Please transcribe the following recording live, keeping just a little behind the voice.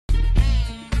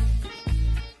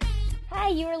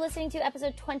you are listening to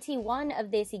episode 21 of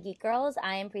Desi Geek Girls.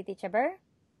 I am Preeti Chhabber.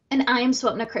 And I am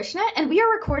Swapna Krishna, and we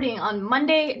are recording on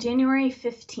Monday, January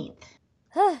 15th.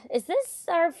 Is this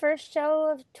our first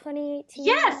show of 2018?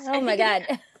 Yes! Oh my god.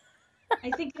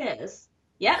 I think it is.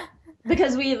 Yeah.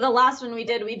 Because the last one we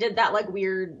did that like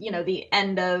weird, the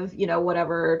end of,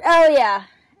 whatever. Oh yeah.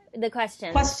 The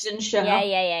question show.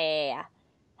 Yeah.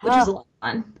 Which is a lot of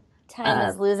fun. Time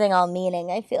is losing all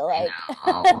meaning, I feel like.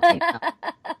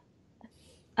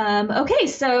 I know. Okay,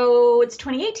 so it's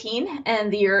 2018,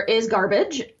 and the year is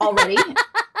garbage already.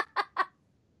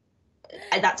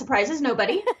 That surprises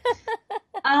nobody.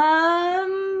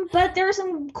 But there's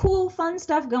some cool, fun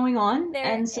stuff going on.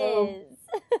 There is.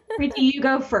 Preeti, you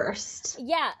go first.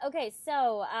 Yeah, okay,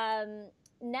 so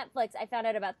Netflix, I found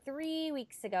out about 3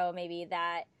 weeks ago, maybe,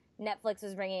 that Netflix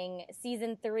was bringing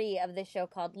season 3 of this show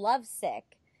called Lovesick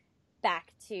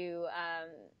back to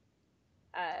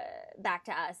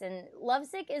us. And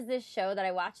Lovesick is this show that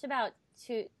I watched about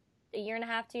a year and a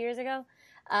half, 2 years ago,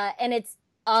 and it's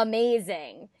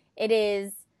amazing. It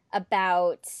is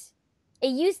about, it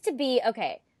used to be,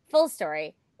 okay, full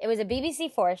story, it was a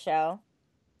BBC 4 show,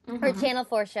 or Channel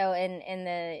 4 show in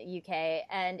the UK,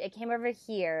 and it came over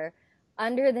here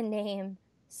under the name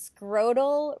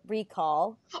Scrotal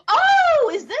Recall.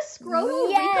 Oh, is this Scrotal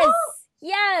Recall?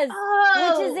 Yes,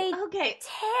 which is a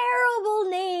terrible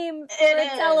name for a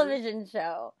television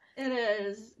show. It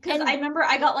is. Because I remember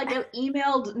I got like an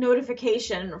emailed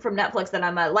notification from Netflix that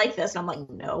I'm like this, and I'm like,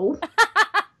 no.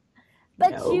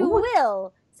 But no. You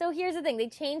will. So here's the thing. They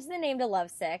changed the name to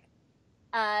Lovesick.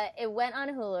 It went on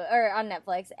Hulu, or on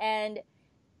Netflix, and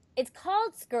it's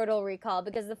called Scrotal Recall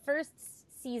because the first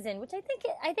season, which I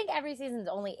think every season is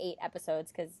only 8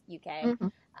 episodes because UK,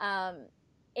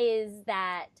 is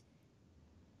that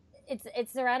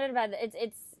it's surrounded by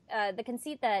it's the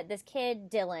conceit that this kid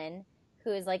Dylan,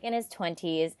 who is like in his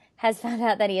 20s, has found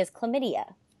out that he has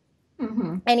chlamydia,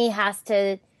 and he has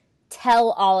to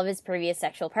tell all of his previous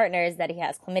sexual partners that he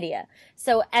has chlamydia.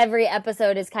 So every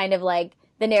episode is kind of like,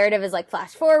 the narrative is like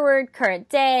flash forward, current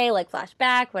day, like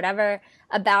flashback, whatever,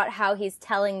 about how he's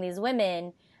telling these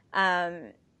women,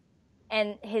 and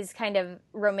his kind of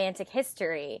romantic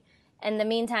history. In the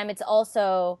meantime, it's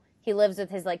also, he lives with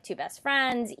his like 2 best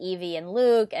friends, Evie and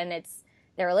Luke, and it's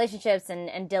their relationships, and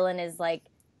Dylan is like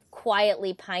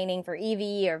quietly pining for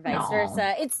Evie or vice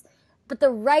versa. But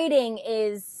the writing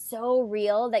is so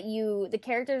real that the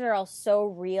characters are all so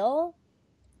real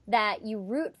that you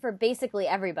root for basically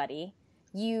everybody.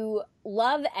 You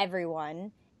love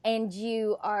everyone, and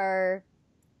it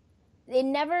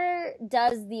never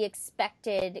does the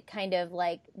expected kind of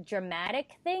like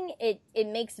dramatic thing. It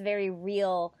makes very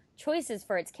real choices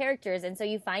for its characters, and so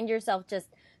you find yourself just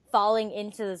falling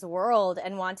into this world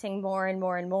and wanting more and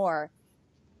more and more.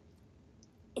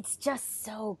 It's just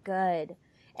so good.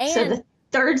 And so the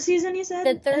 3rd season, you said?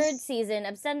 The 3rd season,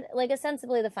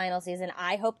 ostensibly the final season.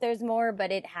 I hope there's more,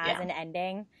 but it has an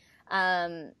ending.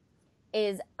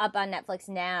 Is up on Netflix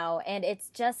now, and it's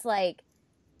just like,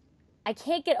 I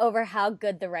can't get over how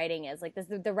good the writing is. Like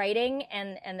the writing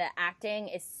and the acting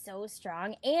is so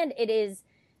strong, and it is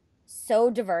so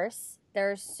diverse.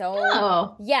 There's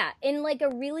so in like a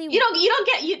really you don't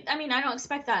get I mean, I don't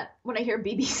expect that when I hear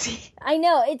BBC. I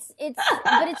know it's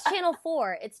but it's Channel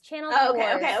 4. It's Channel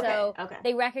 4. Okay.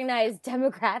 They recognize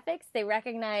demographics. They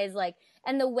recognize like,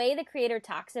 and the way the creator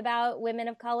talks about women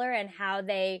of color and how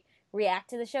they react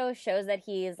to the show shows that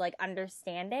he is like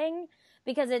understanding,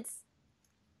 because it's,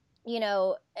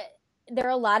 there are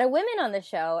a lot of women on the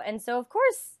show, and so of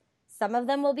course some of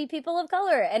them will be people of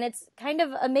color, and it's kind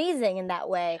of amazing in that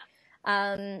way.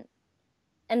 And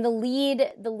the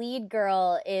lead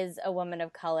girl is a woman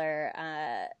of color,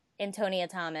 Antonia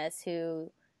Thomas,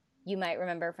 who you might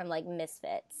remember from like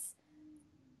Misfits.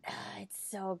 It's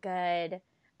so good.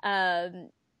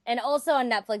 And also on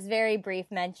Netflix, very brief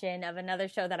mention of another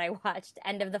show that I watched,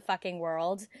 End of the Fucking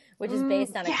World, which is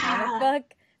based on a comic book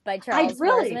by Charles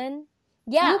Borsman.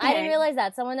 Yeah, okay. I didn't realize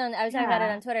that. I was talking about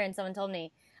it on Twitter, and someone told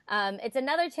me. It's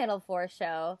another Channel 4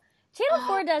 show. Channel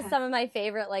 4 does some of my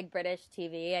favorite like British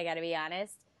TV, I gotta be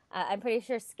honest. I'm pretty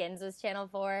sure Skins was Channel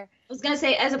 4. I was gonna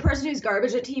say, as a person who's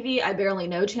garbage at TV, I barely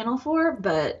know Channel 4,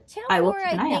 but Channel 4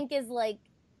 I think is like,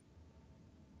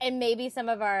 and maybe some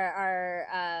of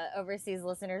our overseas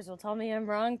listeners will tell me I'm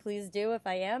wrong. Please do if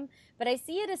I am. But I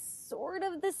see it as sort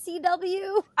of the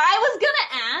CW. I was gonna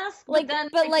ask, but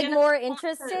more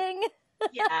interesting.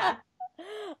 Yeah.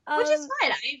 Which is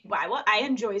fine. I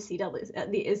enjoy CW.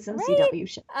 Some CW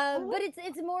shows. But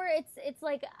it's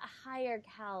like a higher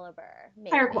caliber,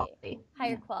 maybe.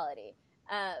 Higher quality.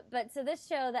 But so this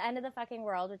show, The End of the Fucking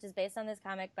World, which is based on this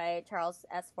comic by Charles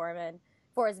S. Foreman,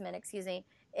 Forsman, excuse me,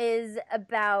 is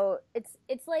about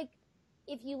it's like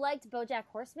if you liked BoJack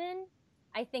Horseman,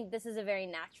 I think this is a very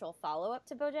natural follow up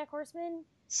to BoJack Horseman.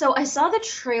 So I saw the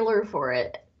trailer for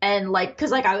it, and like,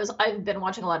 cause like I've been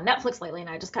watching a lot of Netflix lately, and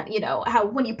I just kind of, how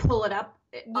when you pull it up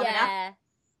on an app,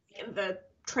 the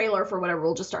trailer for whatever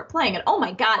will just start playing, and oh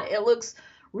my God, it looks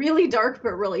really dark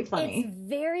but really funny. It's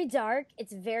very dark.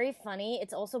 It's very funny.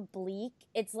 It's also bleak.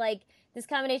 It's like this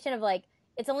combination of like,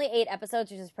 it's only 8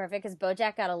 episodes, which is perfect because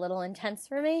BoJack got a little intense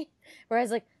for me. Where I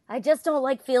was like, I just don't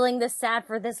like feeling this sad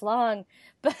for this long.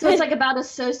 But so it's like about a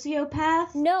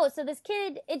sociopath? No, so this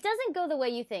kid, it doesn't go the way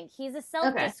you think. He's a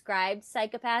self-described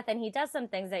psychopath, and he does some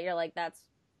things that you're like,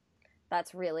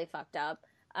 that's really fucked up.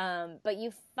 But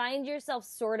you find yourself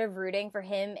sort of rooting for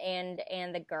him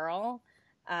and the girl.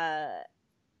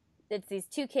 It's these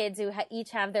 2 kids who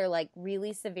each have their like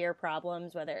really severe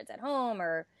problems, whether it's at home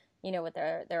or with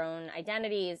their own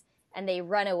identities, and they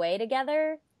run away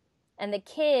together. And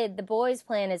the boy's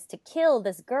plan is to kill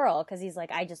this girl because he's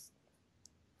like, I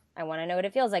want to know what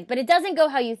it feels like. But it doesn't go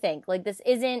how you think. Like,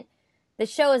 the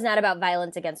show is not about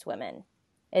violence against women.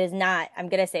 It is not. I'm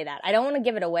going to say that. I don't want to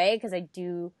give it away because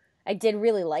I did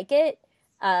really like it,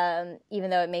 even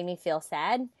though it made me feel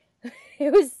sad.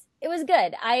 It was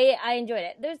good. I enjoyed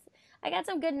it. I got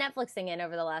some good Netflixing in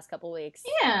over the last couple weeks.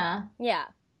 Yeah. Yeah.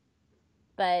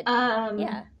 But,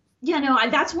 yeah. Yeah, no,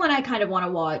 that's one I kind of want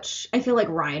to watch. I feel like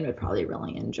Ryan would probably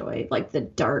really enjoy, like, the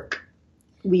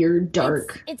weird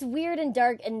dark. It's weird and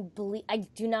dark and bleak. I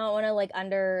do not want to, like,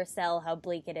 undersell how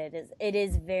bleak it is. It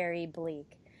is very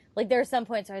bleak. Like, there are some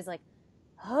points where I was like,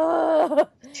 oh.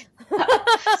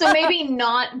 So maybe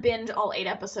not binge all 8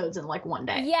 episodes in, like, one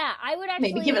day. Yeah, I would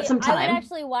actually... Maybe give it some time. I would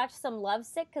actually watch some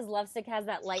Lovesick, because Lovesick has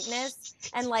that lightness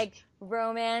and, like,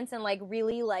 romance and, like,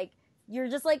 really, like, you're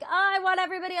just like, I want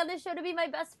everybody on this show to be my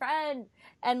best friend.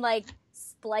 And, like,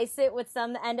 splice it with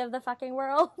some end of the fucking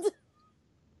world.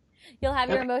 You'll have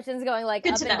your emotions going, like,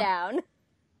 up and down.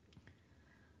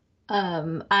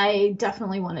 I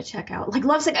definitely want to check out, like,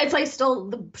 Lovesick. It's like still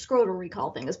the Scrotal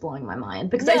Recall thing is blowing my mind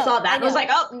because I saw that and was like,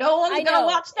 oh, no one's gonna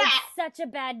watch that. It's such a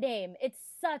bad name. It's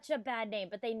such a bad name,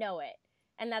 but they know it,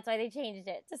 and that's why they changed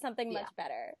it to something much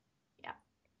better.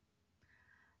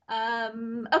 Yeah.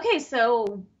 Okay,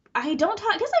 so I don't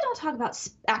talk about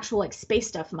actual like space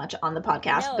stuff much on the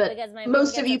podcast, but because my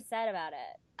most of you upset about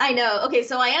it. I know. Okay,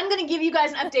 so I am going to give you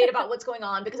guys an update about what's going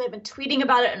on because I've been tweeting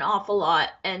about it an awful lot,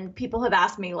 and people have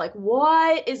asked me, like,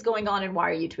 what is going on and why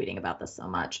are you tweeting about this so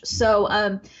much?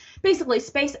 So basically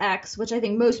SpaceX, which I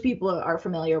think most people are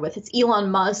familiar with, it's Elon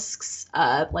Musk's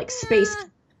like space...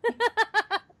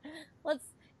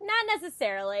 Not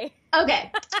necessarily.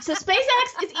 Okay, so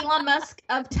SpaceX is Elon Musk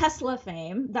of Tesla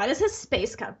fame. That is his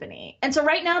space company. And so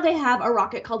right now they have a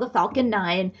rocket called the Falcon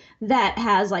 9 that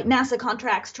has like NASA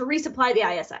contracts to resupply the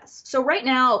ISS. So right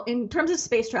now, in terms of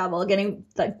space travel, getting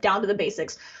down to the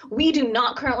basics, we do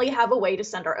not currently have a way to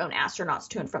send our own astronauts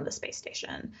to and from the space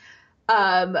station.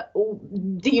 The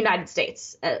United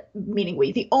States, meaning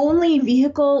we, the only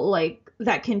vehicle like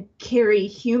that can carry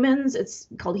humans, it's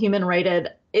called human rated,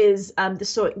 is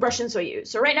the Russian Soyuz.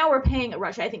 So right now we're paying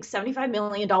Russia, I think, $75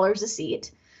 million a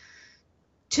seat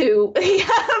to,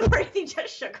 yeah, Brittany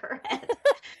just shook her head.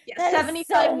 Yeah,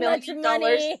 $75 million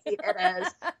a seat it is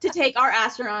to take our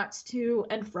astronauts to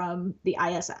and from the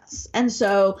ISS. And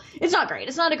so it's not great.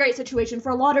 It's not a great situation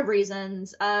for a lot of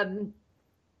reasons.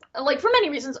 Like for many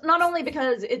reasons, not only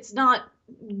because it's not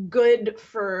good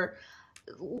for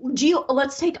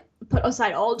put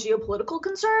aside all geopolitical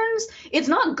concerns. It's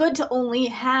not good to only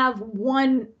have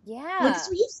one. Yeah. Like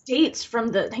Soyuz dates from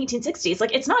the 1960s.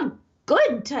 Like it's not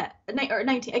good to or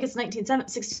 1960s,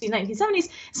 1970s.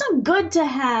 It's not good to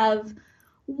have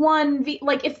one.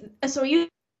 Like if a Soyuz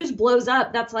blows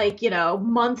up, that's like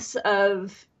months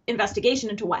of investigation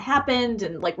into what happened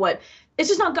and like what. It's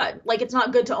just not good. Like it's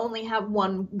not good to only have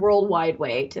one worldwide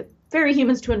way to ferry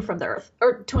humans to and from the Earth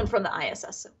or to and from the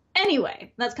ISS. So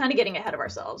anyway, that's kind of getting ahead of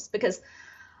ourselves because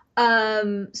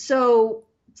so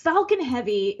Falcon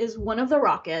Heavy is one of the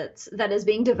rockets that is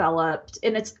being developed,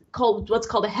 and it's what's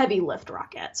called a heavy lift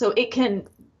rocket. So it can,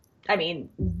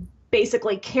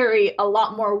 basically carry a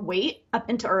lot more weight up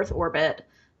into Earth orbit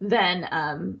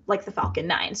than like the Falcon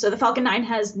 9. So the Falcon 9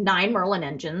 has 9 Merlin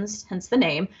engines, hence the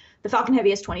name. The Falcon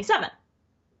Heavy has 27.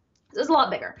 So it's a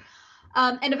lot bigger.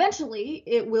 And eventually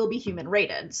it will be human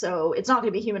rated. So it's not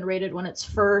going to be human rated when it's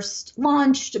first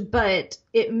launched, but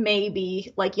it may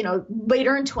be like,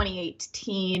 later in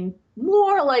 2018,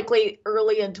 more likely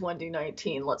early in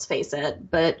 2019, let's face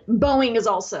it. But Boeing is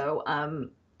also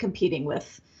competing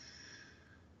with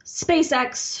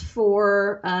SpaceX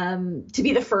for to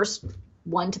be the first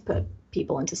one to put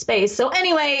people into space. So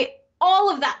anyway, all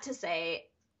of that to say,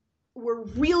 we're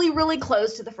really, really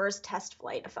close to the first test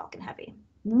flight of Falcon Heavy.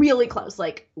 Really close,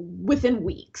 like within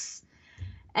weeks.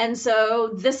 And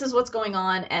so this is what's going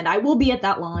on, and I will be at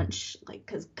that launch, like,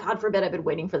 because God forbid I've been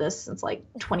waiting for this since like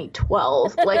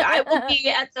 2012. Like, I will be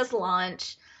at this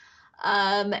launch,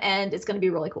 and it's going to be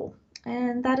really cool.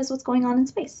 And that is what's going on in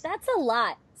space. That's a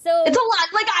lot. So it's a lot.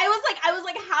 Like, I was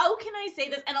like, how can I say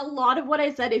this? And a lot of what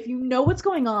I said, if you know what's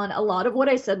going on, a lot of what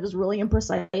I said was really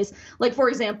imprecise. Like, for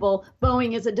example,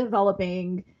 Boeing isn't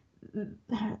developing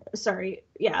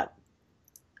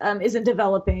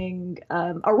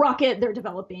a rocket. They're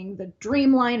developing the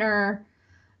Dreamliner,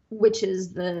 which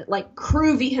is the like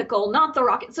crew vehicle, not the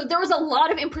rocket. So there was a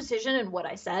lot of imprecision in what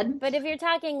I said. But if you're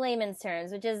talking layman's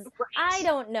terms, which is, right. I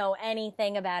don't know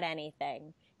anything about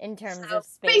anything in terms of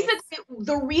space. Basically,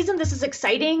 the reason this is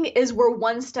exciting is we're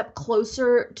one step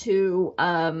closer to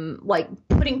like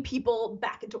putting people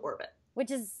back into orbit, which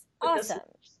is awesome.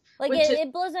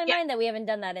 It blows my mind that we haven't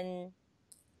done that in.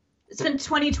 It's been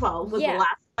 2012 was the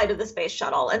last flight of the space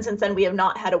shuttle, and since then we have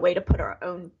not had a way to put our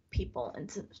own people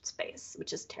into space,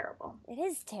 which is terrible. It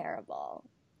is terrible.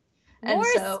 And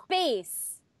more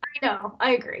space. I know,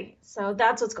 I agree. So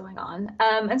that's what's going on,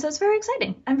 and so it's very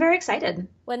exciting. I'm very excited.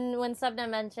 When Subna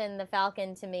mentioned the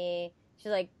Falcon to me,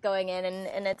 she's like going in,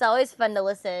 and it's always fun to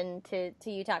listen to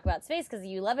you talk about space because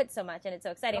you love it so much and it's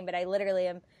so exciting. But I literally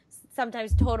am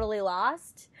sometimes totally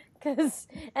lost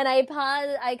and I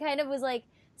paused. I kind of was like,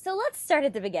 so let's start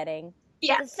at the beginning.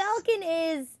 Yes. The Falcon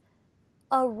is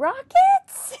a rocket?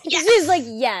 Yes. She's like,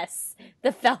 yes,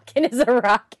 the Falcon is a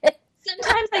rocket.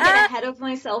 Sometimes I get ahead of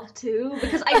myself too,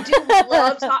 because I do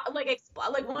love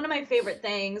like one of my favorite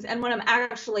things, and when I'm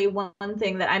actually one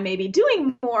thing that I may be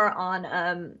doing more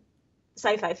on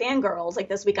Sci-Fi Fangirls, like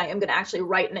this week I am going to actually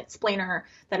write an explainer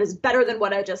that is better than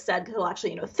what I just said, because I'll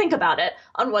actually think about it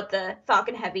on what the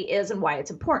Falcon Heavy is and why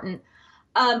it's important.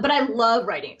 But I love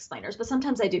writing explainers, but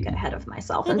sometimes I do get ahead of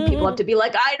myself, and people have to be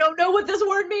like, I don't know what this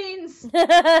word means.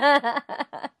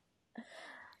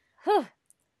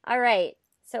 All right.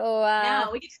 So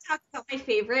now we get to talk about my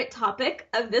favorite topic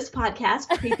of this podcast,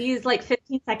 Preeti's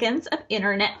 15 seconds of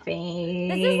internet fame.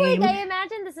 This is like, I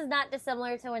imagine this is not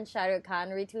dissimilar to when Shah Rukh Khan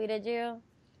retweeted you.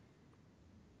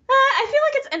 I feel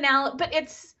like it's but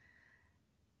it's,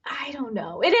 I don't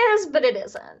know. It is, but it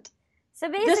isn't. So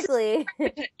basically,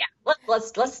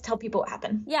 let's tell people what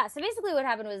happened. Yeah, so basically what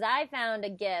happened was I found a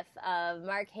GIF of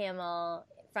Mark Hamill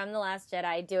from The Last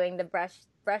Jedi doing the brush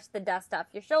the dust off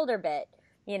your shoulder bit.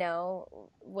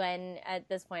 When at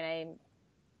this point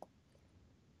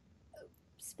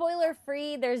spoiler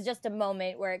free, there's just a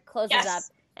moment where it closes up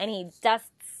and he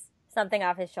dusts something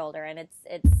off his shoulder, and it's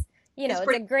it's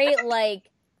a great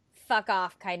fuck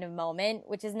off kind of moment,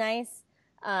 which is nice.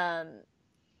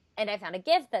 And I found a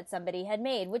GIF that somebody had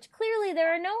made, which clearly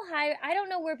there are no I don't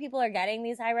know where people are getting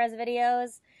these high-res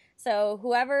videos. So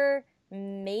whoever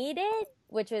made it,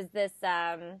 which was this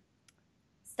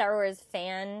Star Wars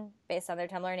fan based on their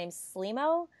Tumblr named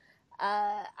Slimo,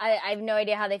 I have no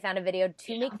idea how they found a video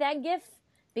to make that GIF,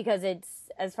 because it's,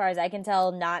 as far as I can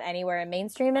tell, not anywhere in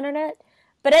mainstream internet.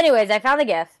 But anyways, I found the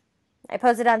GIF. I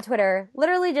posted on Twitter,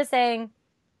 literally just saying,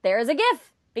 there is a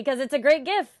GIF, because it's a great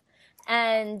GIF.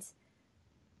 And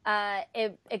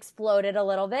it exploded a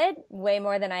little bit, way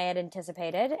more than I had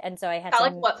anticipated, and so I had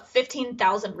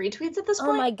 15,000 retweets at this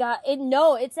point? Oh my god,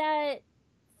 it's at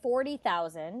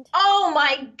 40,000. Oh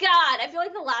my god, I feel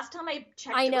like the last time I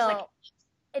checked I know. It was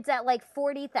it's at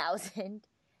 40,000.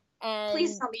 And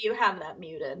please tell me you have that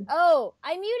muted. Oh,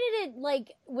 I muted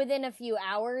it within a few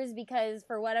hours, because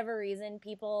for whatever reason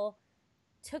people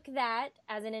took that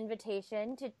as an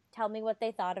invitation to tell me what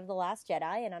they thought of The Last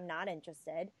Jedi, and I'm not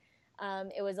interested.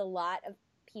 It was a lot of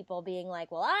people being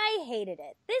like, well, I hated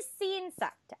it. This scene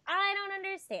sucked. I don't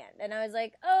understand. And I was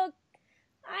like, oh,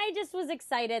 I just was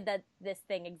excited that this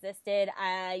thing existed.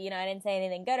 I didn't say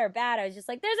anything good or bad. I was just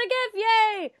like, there's a GIF,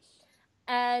 yay!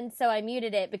 And so I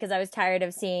muted it because I was tired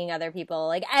of seeing other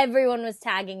people. Everyone was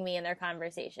tagging me in their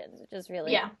conversations, which is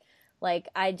really, I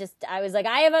was like,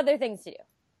 I have other things to do.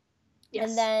 Yes.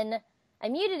 And then I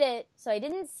muted it, so I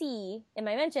didn't see in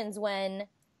my mentions when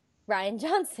Rian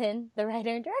Johnson, the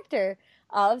writer and director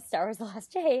of Star Wars The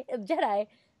Last Jedi,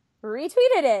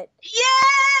 retweeted it.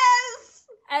 Yes!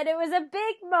 And it was a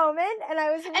big moment, and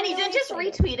I was really And he didn't just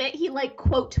retweet it, he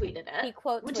quote tweeted it. He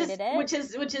quote tweeted it. Which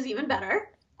is even better.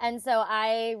 And so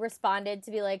I responded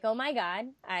to be like, oh my god,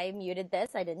 I muted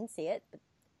this, I didn't see it, but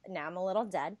now I'm a little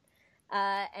dead.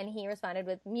 And he responded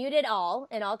with muted all,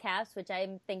 in all caps, which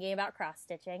I'm thinking about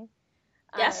cross-stitching.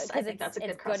 Yes, I think that's a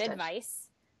good cross-stitch. Good advice.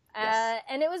 Yes.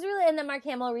 And it was really, and then Mark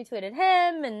Hamill retweeted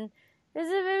him, and It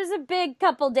was a big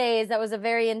couple days. That was a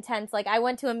very intense. Like I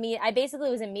went to I basically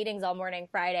was in meetings all morning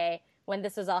Friday when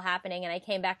this was all happening, and I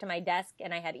came back to my desk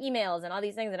and I had emails and all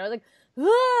these things, and I was like,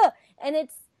 ah! And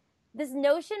it's this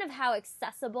notion of how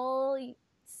accessible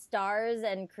stars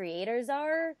and creators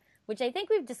are, which I think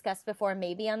we've discussed before,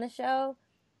 maybe on the show.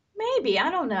 Maybe,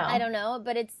 I don't know. I don't know,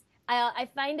 but I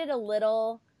find it a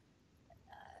little.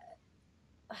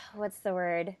 What's the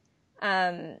word?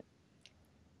 I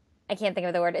can't think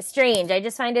of the word. It's strange. I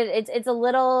just find it's a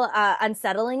little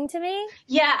unsettling to me.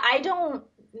 Yeah, I don't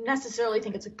necessarily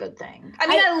think it's a good thing. I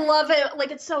mean, I love it.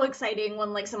 Like, it's so exciting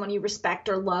when like someone you respect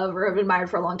or love or have admired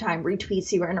for a long time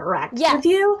retweets you or interacts with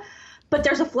you. But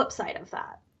there's a flip side of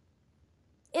that.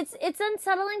 It's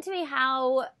unsettling to me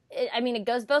how it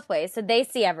goes both ways. So they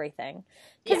see everything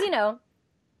because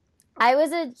I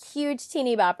was a huge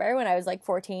teeny bopper when I was like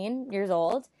 14 years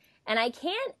old, and I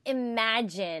can't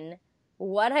imagine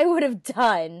what I would have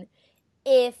done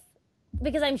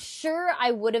because I'm sure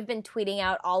I would have been tweeting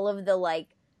out all of the like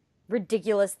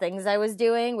ridiculous things I was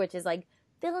doing, which is like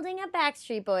building a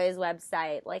Backstreet Boys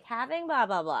website, like having blah,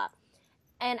 blah, blah.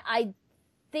 And I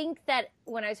think that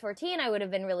when I was 14, I would have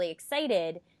been really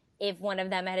excited if one of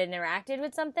them had interacted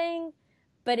with something.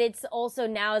 But it's also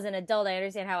now as an adult, I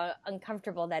understand how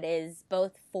uncomfortable that is,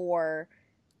 both for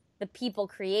the people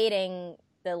creating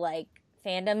the like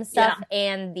fandom stuff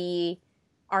and the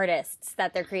artists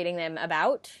that they're creating them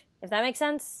about, if that makes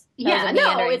sense. Yeah,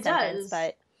 no, it does.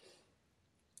 But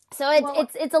so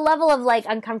it's a level of like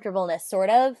uncomfortableness, sort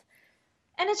of.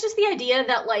 And it's just the idea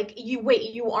that like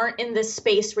you aren't in this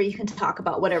space where you can talk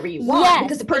about whatever you want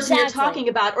because the person you're talking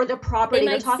about or the property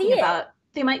you're talking about,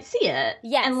 they might see it.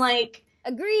 Yes. And like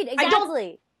agreed,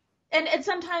 exactly. And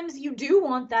sometimes you do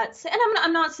want that, and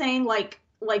I'm not saying like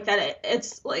that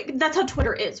it's like that's how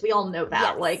Twitter is. We all know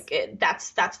that. Yes. Like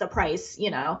that's the price,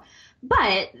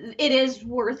 But it is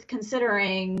worth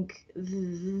considering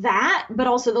that, but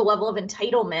also the level of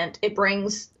entitlement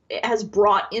it has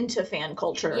brought into fan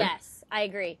culture. Yes, I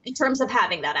agree. In terms of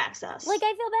having that access. Like,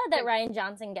 I feel bad that Rian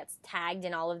Johnson gets tagged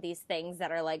in all of these things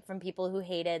that are, like, from people who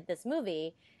hated this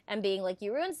movie and being like,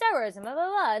 you ruined Star Wars and blah, blah,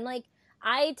 blah. And, like,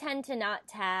 I tend to not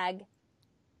tag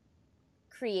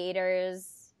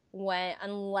creators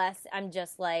unless I'm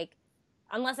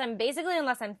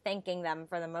thanking them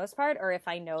for the most part, or if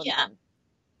I know them.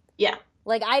 Yeah.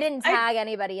 Like, I didn't tag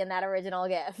anybody in that original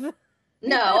GIF.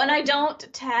 No, and I don't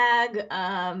tag,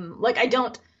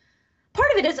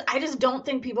 part of it is I just don't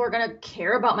think people are going to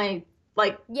care about my,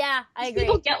 like. Yeah, I agree.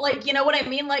 People get, like, you know what I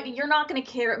mean? Like, you're not going to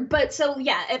care. But so,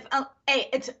 yeah, if,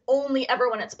 it's only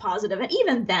ever when it's positive. And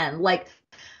even then, like,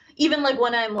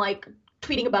 when I'm, like,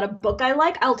 tweeting about a book I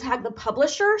like, I'll tag the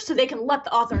publisher so they can let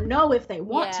the author know if they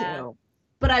want to.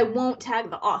 But I won't tag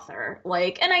the author.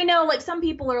 Like, and I know, like, some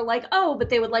people are like, oh, but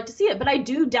they would like to see it. But I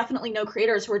do definitely know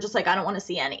creators who are just like, I don't want to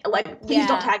see any. Like, please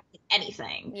don't tag me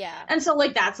anything. Yeah. And so,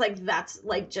 like, that's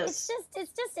just.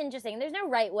 It's just interesting. There's no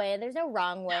right way. There's no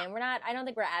wrong way. And I don't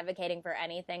think we're advocating for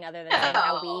anything other than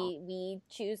how we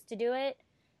choose to do it.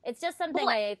 It's just something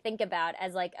I think about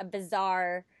as, like, a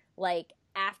bizarre, like,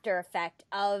 after effect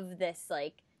of this,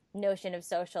 like, notion of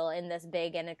social in this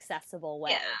big and accessible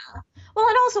way. Yeah. Well,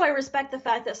 and also I respect the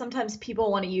fact that sometimes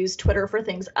people want to use Twitter for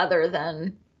things other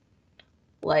than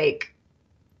like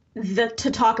to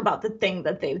talk about the thing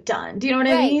that they've done. Do you know what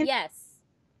I mean? Yes.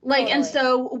 Like, totally. And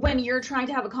so when you're trying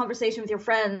to have a conversation with your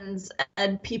friends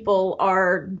and people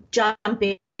are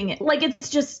jumping, like, it's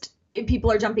just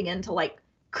people are jumping in to like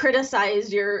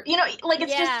criticize your, like,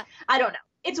 it's just, I don't know.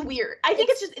 It's weird. I think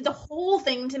it's the whole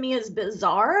thing to me is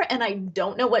bizarre, and I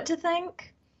don't know what to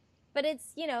think. But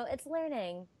it's, it's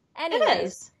learning. Anyways. It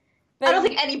is. But I don't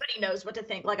think anybody knows what to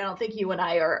think. Like, I don't think you and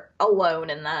I are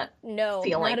alone in that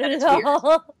feeling that it's weird.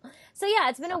 So, yeah,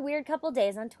 it's been a weird couple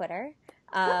days on Twitter.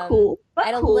 Cool. I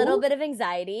had a little bit of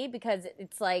anxiety because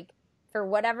it's like, for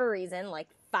whatever reason, like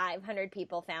 500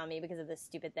 people found me because of this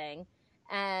stupid thing.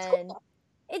 And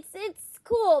it's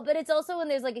cool, but it's also when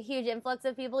there's like a huge influx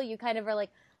of people, you kind of are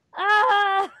like,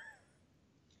 ah.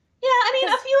 Yeah, I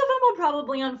mean, a few of them will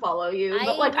probably unfollow you,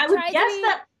 but like I would guess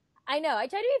that. I know. I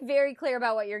try to be very clear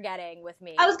about what you're getting with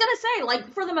me. I was gonna say, like,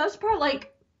 for the most part,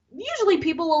 like, usually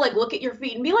people will like look at your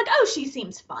feed and be like, "Oh, she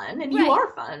seems fun," and you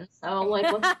are fun. So like,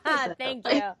 let's thank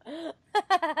you.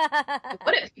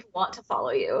 What if people want to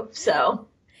follow you? So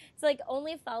it's like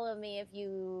only follow me if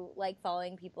you like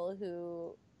following people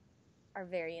who are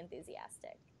very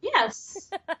enthusiastic. Yes.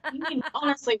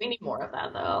 Honestly, we need more of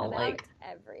that, though. About like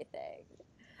everything.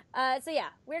 So yeah,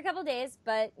 we're a couple days,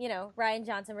 but Rian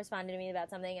Johnson responded to me about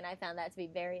something, and I found that to be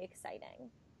very exciting.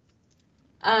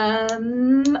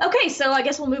 Okay, so I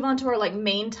guess we'll move on to our like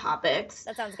main topics.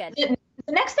 That sounds good.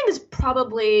 The next thing is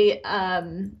probably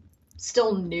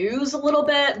still news a little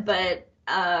bit, but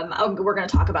we're going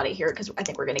to talk about it here because I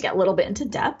think we're going to get a little bit into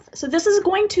depth. So this is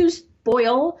going to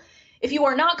spoil, if you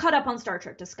are not caught up on Star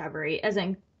Trek Discovery, as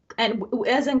in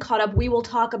caught up, we will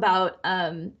talk about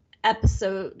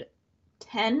episode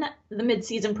 10, the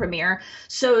mid-season premiere.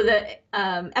 So the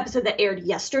episode that aired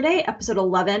yesterday, episode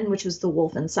 11, which was The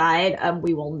Wolf Inside,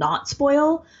 we will not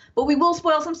spoil, but we will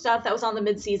spoil some stuff that was on the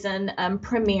mid-season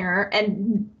premiere,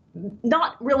 and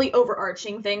not really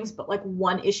overarching things, but like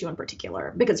one issue in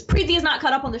particular. Because Preeti is not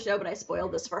caught up on the show, but I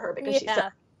spoiled this for her because she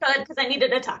said good, because I needed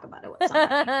to talk about it with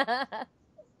somebody.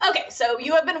 Okay, so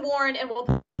you have been warned, and we'll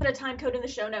put a time code in the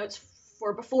show notes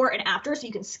for before and after, so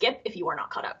you can skip if you are not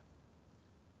caught up.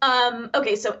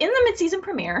 Okay, so in the mid-season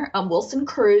premiere, Wilson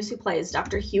Cruz, who plays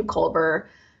Dr. Hugh Culber,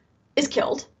 is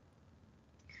killed.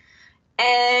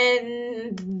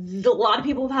 And a lot of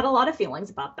people have had a lot of feelings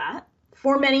about that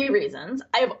for many reasons.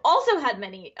 I have also had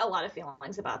a lot of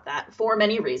feelings about that for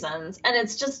many reasons. And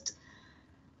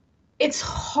it's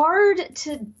hard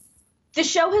the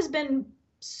show has been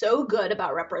so good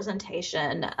about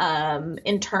representation,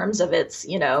 in terms of its,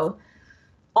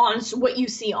 on what you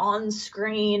see on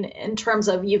screen, in terms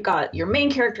of you've got your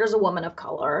main character is a woman of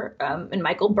color, and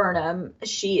Michael Burnham.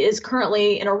 She is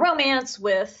currently in a romance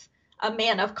with a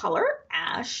man of color,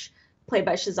 Ash, played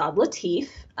by Shazad Latif,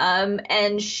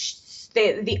 and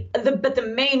but the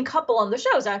main couple on the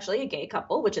show is actually a gay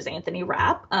couple, which is Anthony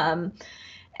Rapp,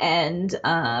 and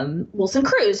Wilson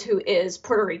Cruz, who is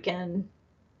Puerto Rican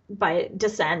by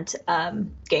descent,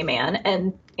 gay man,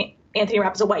 and Anthony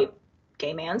Rapp is a white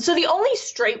gay man. So the only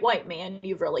straight white man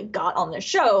you've really got on this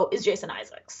show is Jason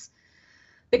Isaacs,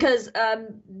 because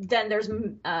then there's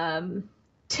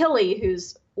Tilly,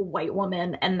 who's a white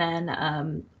woman, and then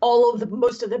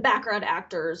most of the background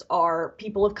actors are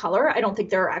people of color. I don't think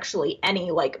there are actually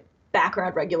any like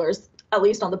background regulars, at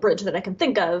least on the bridge that I can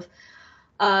think of,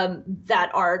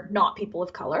 that are not people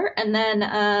of color. And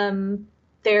then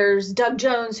there's Doug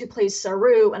Jones, who plays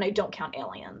Saru, and I don't count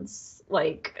aliens.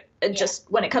 Like, just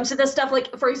when it comes to this stuff,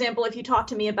 like, for example, if you talk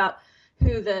to me about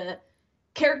who the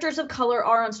characters of color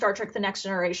are on Star Trek The Next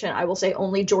Generation, I will say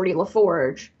only Geordi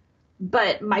LaForge.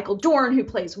 But Michael Dorn, who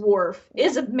plays Worf,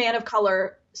 is a man of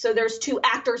color. So there's two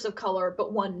actors of color,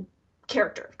 but one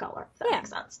character of color, if that makes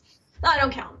sense. I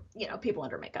don't count, people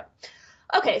under makeup.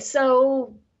 Okay,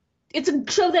 so it's a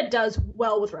show that does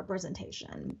well with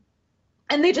representation.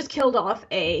 And they just killed off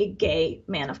a gay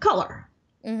man of color.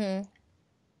 Mm-hmm.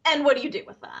 And what do you do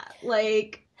with that?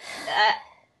 Like,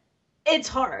 it's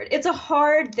hard. It's a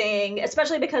hard thing,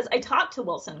 especially because I talked to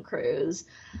Wilson Cruz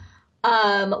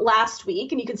last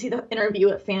week, and you can see the interview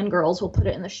at Fangirls. We'll put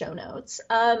it in the show notes.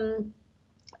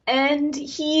 And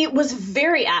he was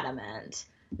very adamant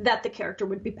that the character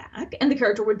would be back, and the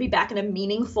character would be back in a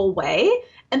meaningful way.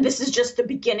 And this is just the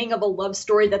beginning of a love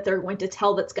story that they're going to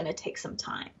tell that's going to take some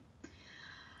time.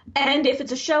 And if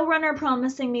it's a showrunner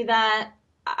promising me that,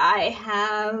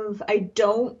 I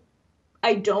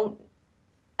don't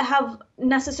have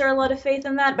necessarily a lot of faith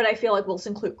in that, but I feel like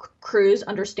Wilson Cruz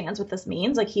understands what this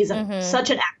means. Like, he's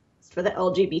such an activist for the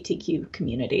LGBTQ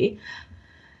community.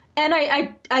 And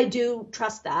I do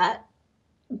trust that.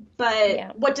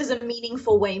 But what does a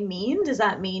meaningful way mean? Does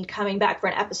that mean coming back for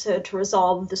an episode to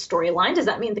resolve the storyline? Does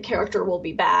that mean the character will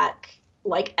be back,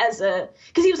 like, because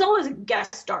he was always a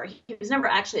guest star. He was never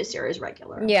actually a series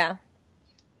regular. Yeah.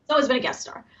 He's always been a guest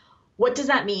star. What does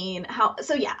that mean?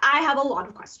 I have a lot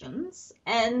of questions.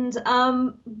 And,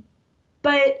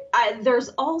 but there's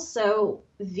also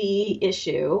the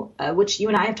issue, which you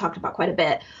and I have talked about quite a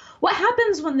bit. What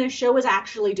happens when the show is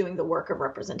actually doing the work of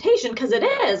representation? Because it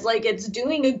is, like, it's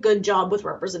doing a good job with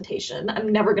representation.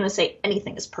 I'm never going to say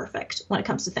anything is perfect when it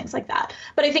comes to things like that.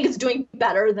 But I think it's doing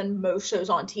better than most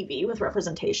shows on TV with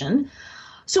representation.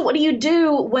 So what do you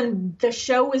do when the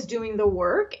show is doing the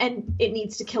work and it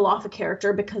needs to kill off a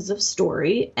character because of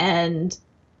story, and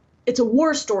it's a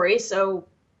war story, so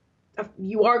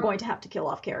you are going to have to kill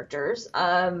off characters.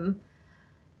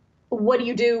 What do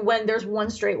you do when there's one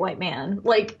straight white man?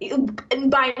 Like, and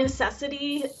by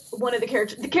necessity, the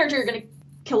character you're going to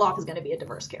kill off is going to be a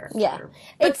diverse character. Yeah.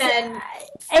 But then,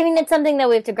 it's something that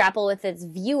we have to grapple with as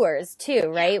viewers too,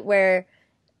 right? Where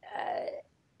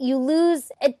you lose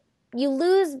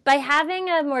by having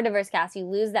a more diverse cast, you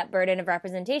lose that burden of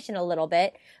representation a little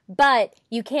bit, but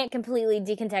you can't completely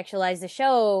decontextualize the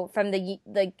show from the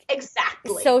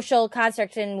exactly social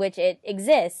construct in which it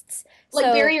exists.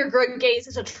 Like, bury your gays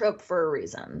is a trope for a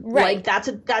reason. Right. Like, that's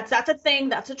a thing,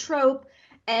 that's a trope,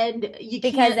 and you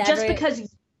can't just because.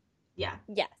 Yeah.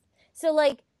 Yeah. So,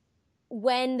 like,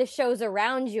 when the shows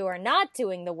around you are not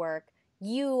doing the work,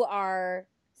 you are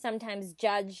sometimes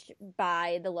judged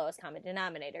by the lowest common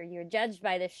denominator. You're judged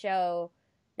by the show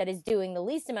that is doing the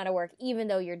least amount of work, even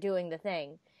though you're doing the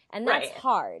thing. And that's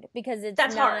hard because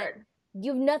that's hard.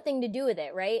 You have nothing to do with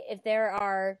it, right? If there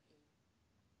are,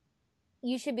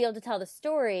 you should be able to tell the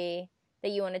story that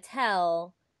you want to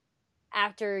tell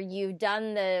after you've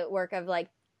done the work of like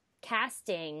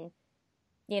casting,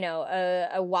 you know,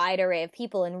 a wide array of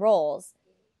people in roles.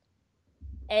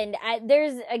 And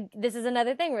this is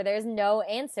another thing where there's no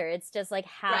answer. It's just like,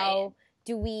 how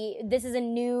do we, this is a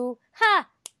new,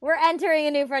 we're entering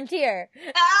a new frontier.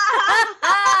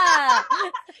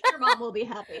 Your mom will be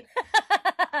happy.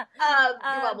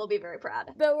 Your mom will be very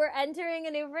proud. But we're entering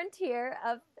a new frontier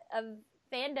of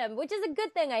fandom, which is a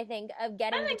good thing, I think, of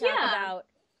getting to talk about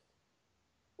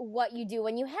what you do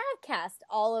when you have cast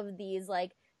all of these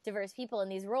like diverse people in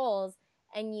these roles,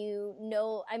 and you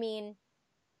know, I mean,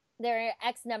 there are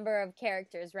X number of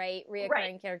characters, right?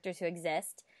 Reoccurring characters who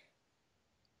exist.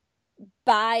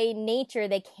 By nature,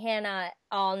 they cannot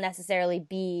all necessarily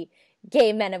be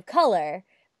gay men of color,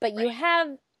 but you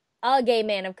have a gay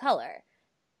man of color.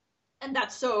 And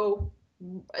that's so,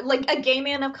 like, a gay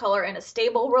man of color in a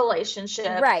stable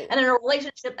relationship. Right. And in a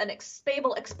relationship, an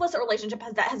stable, explicit relationship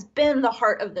that has been the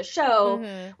heart of the show,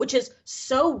 which is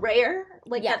so rare.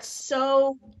 Like, that's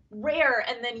so rare.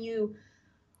 And then you,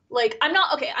 like, I'm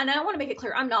not, okay, and I want to make it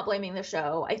clear, I'm not blaming the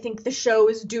show. I think the show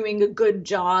is doing a good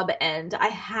job, and I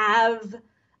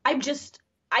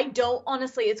don't,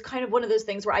 honestly, it's kind of one of those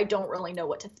things where I don't really know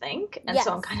what to think. And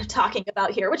so I'm kind of talking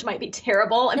about here, which might be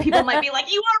terrible, and people might be like,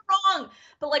 you are wrong.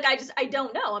 But like, I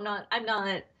don't know. I'm not,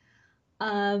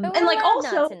 and like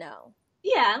also, not to know.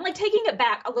 Yeah. And like taking it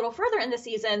back a little further in the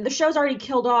season, the show's already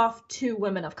killed off 2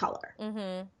 women of color.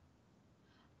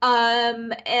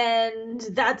 And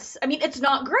that's, I mean, it's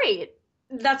not great.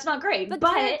 That's not great. But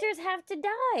characters have to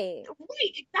die.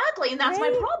 Right, exactly. And that's my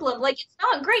problem. Like, it's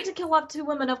not great to kill off 2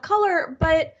 women of color,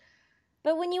 but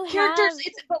when you characters,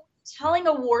 it's about telling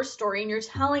a war story, and you're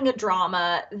telling a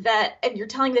drama and you're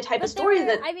teling the type of story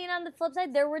that, I mean, on the flip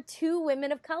side, there were 2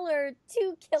 women of color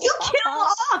to kill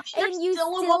off. And you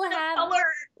still a still woman have, of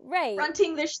color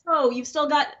fronting the show. You've still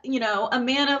got, you know, a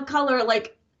man of color,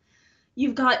 like,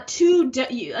 you've got 2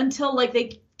 until like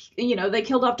they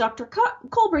killed off Dr.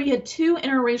 Culber. You had 2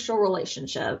 interracial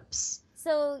relationships.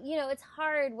 So, you know, it's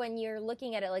hard when you're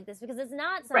looking at it like this, because it's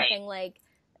not something like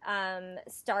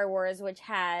Star Wars, which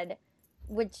had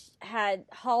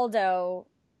Holdo,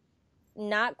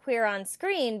 not queer on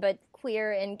screen, but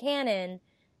queer in canon,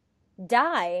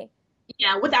 die.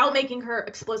 Yeah, without making her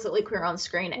explicitly queer on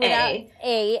screen,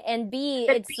 A, and B,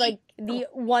 it's like the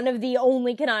one of the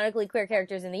only canonically queer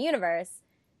characters in the universe.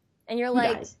 And you're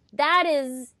like,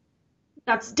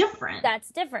 that's different. That's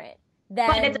different.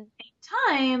 But at the same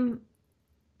time,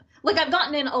 like, I've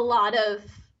gotten in a lot of,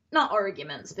 not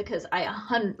arguments, because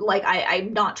I'm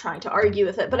not trying to argue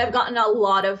with it, but I've gotten a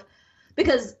lot of,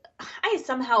 because I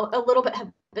somehow a little bit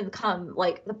have become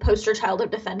like the poster child of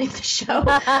defending the show,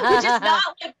 which is not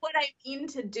like what I mean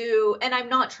to do, and I'm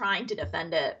not trying to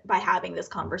defend it by having this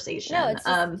conversation. No, it's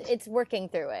just, it's working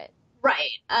through it.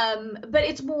 Right. But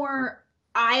it's more,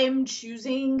 I'm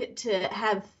choosing to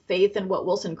have faith in what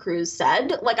Wilson Cruz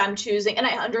said. Like, I'm choosing, and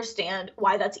I understand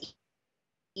why that's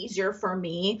easier for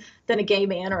me than a gay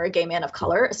man or a gay man of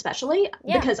color, especially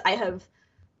because I have,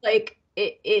 like,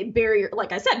 it barrier,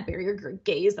 like I said, barrier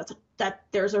gaze. That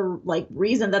there's a like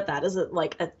reason that is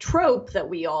a trope that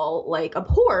we all like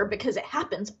abhor, because it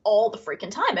happens all the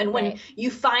freaking time. And when you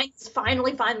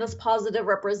finally find this positive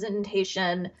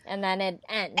representation, and then it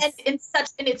ends,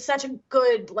 and it's such a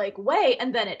good like way,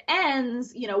 and then it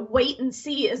ends, you know, wait and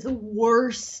see is the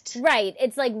worst. Right.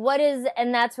 It's like,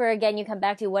 and that's where again you come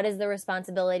back to, what is the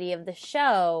responsibility of the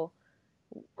show?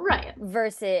 Right.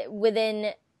 Versus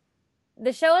within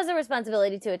the show has a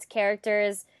responsibility to its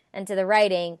characters and to the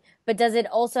writing, but does it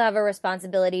also have a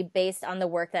responsibility based on the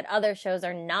work that other shows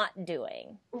are not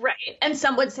doing? Right. And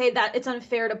some would say that it's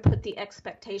unfair to put the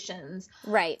expectations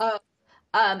of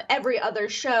every other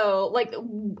show like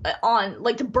on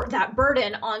like that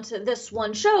burden onto this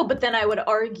one show. But then I would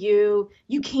argue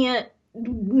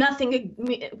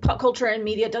pop culture and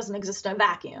media doesn't exist in a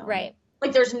vacuum. Right.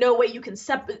 Like, there's no way you can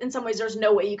in some ways there's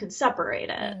no way you can separate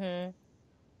it.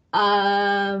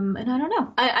 And I don't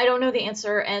know. I don't know the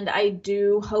answer, and I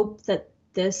do hope that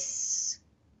this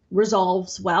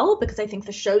resolves well, because I think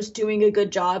the show's doing a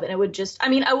good job, and it would just, I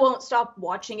mean, I won't stop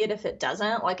watching it if it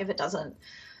doesn't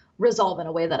resolve in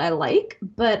a way that I like,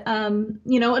 but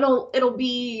you know,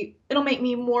 it'll make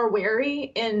me more wary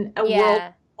in a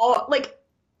world, like,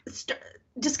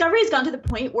 Discovery's gotten to the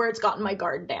point where it's gotten my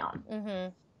guard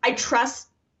down. I trust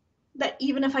that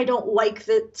even if I don't like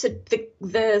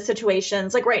the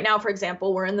situations, like right now, for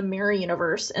example, we're in the Mirror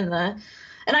Universe and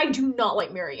I do not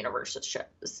like Mirror Universe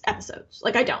shows, episodes.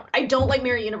 Like I don't like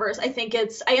Mirror Universe.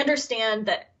 I understand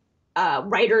that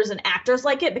writers and actors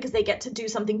like it because they get to do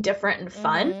something different and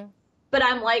fun. Mm-hmm. But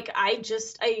I'm like,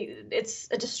 it's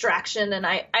a distraction, and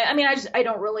I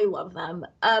don't really love them.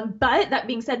 But that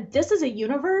being said, this is a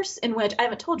universe in which I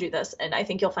haven't told you this, and I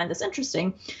think you'll find this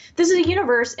interesting. This is a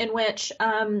universe in which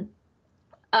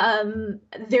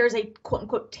there's a quote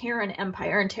unquote Terran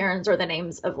Empire, and Terrans are the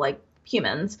names of like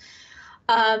humans.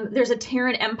 There's a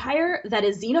Terran Empire that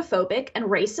is xenophobic and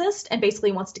racist and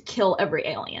basically wants to kill every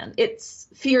alien. It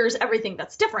fears everything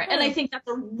that's different. And I think that's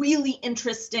a really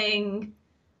interesting,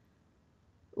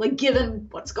 like, given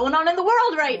what's going on in the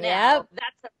world right now, Yep.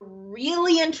 that's a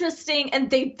really interesting, and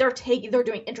they're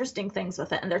doing interesting things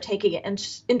with it, and they're taking it in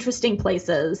interesting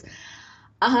places.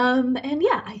 And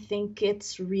yeah, I think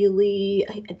it's very,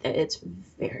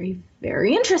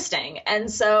 very interesting. And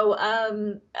so,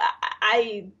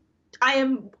 I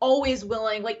am always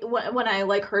willing, like when I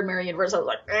like heard Mirror Universe, I was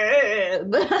like,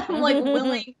 but I'm like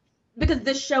willing because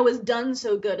this show is done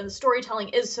so good and the storytelling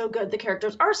is so good, the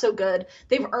characters are so good,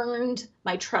 they've earned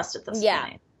my trust at this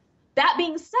point. That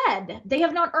being said, they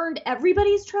have not earned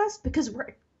everybody's trust because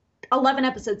we're 11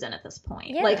 episodes in at this point.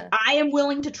 Yeah. Like, I am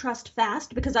willing to trust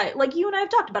fast because like you and I have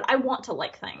talked about, I want to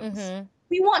like things. Mm-hmm.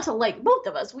 We want to like, both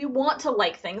of us, we want to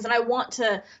like things, and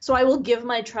so I will give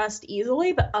my trust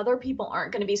easily, but other people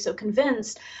aren't going to be so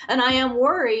convinced. And I am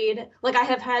worried, like I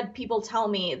have had people tell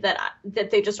me that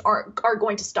they just are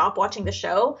going to stop watching the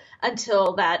show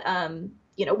until that,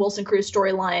 Wilson Cruz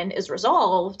storyline is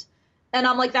resolved. And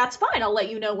I'm like, that's fine. I'll let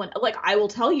you know when, like, I will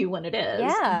tell you when it is.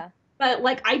 Yeah. But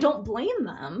like, I don't blame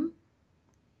them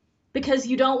because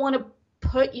you don't want to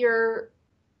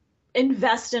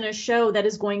invest in a show that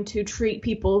is going to treat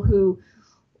people who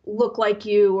look like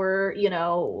you or,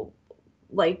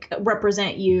 like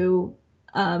represent you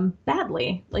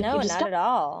badly. Like, No, you just not at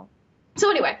all. So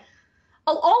anyway,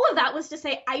 all of that was to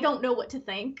say I don't know what to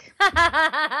think.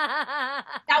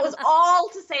 That was all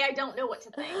to say I don't know what to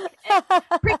think. And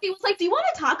Christy was like, do you want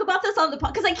to talk about this on the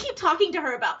podcast? Because I keep talking to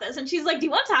her about this. And she's like, do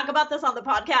you want to talk about this on the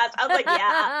podcast? I was like,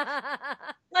 yeah,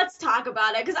 let's talk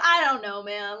about it. Because I don't know,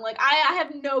 man. Like, I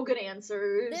have no good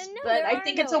answers. But I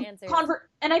think it's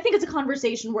and I think it's a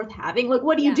conversation worth having. Like,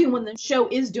 what do you do when the show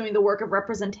is doing the work of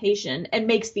representation and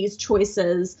makes these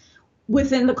choices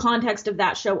within the context of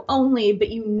that show only, but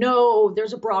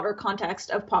there's a broader context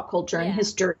of pop culture and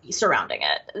history surrounding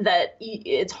it that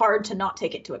it's hard to not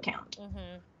take into account.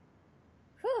 Mm-hmm.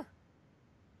 Whew.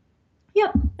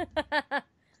 Yep.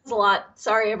 That's a lot.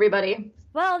 Sorry, everybody.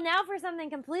 Well, now for something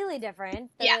completely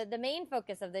different. The main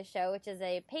focus of this show, which is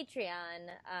a Patreon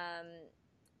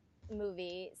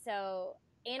movie. So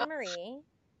Anna Marie,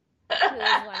 who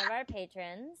is one of our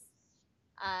patrons,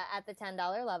 at the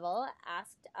 $10 level,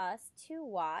 asked us to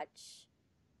watch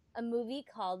a movie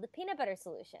called The Peanut Butter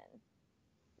Solution,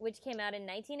 which came out in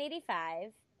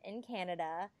 1985 in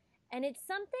Canada. And it's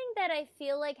something that I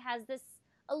feel like has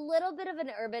a little bit of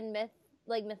an urban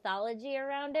mythology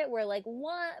around it, where like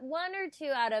one or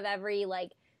two out of every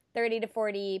like 30 to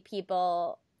 40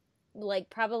 people,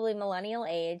 like probably millennial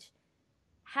age,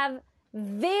 have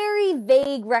very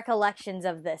vague recollections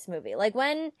of this movie. Like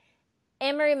when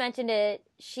Anne-Marie mentioned it,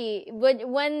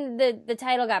 when the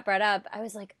title got brought up, I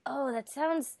was like, oh, that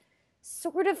sounds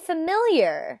sort of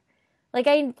familiar. Like,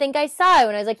 I think I saw it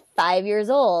when I was like 5 years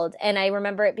old, and I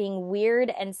remember it being weird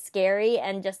and scary,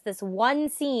 and just this one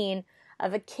scene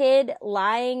of a kid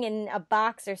lying in a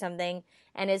box or something,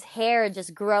 and his hair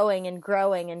just growing and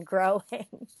growing and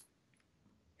growing.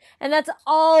 And that's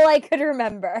all I could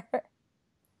remember.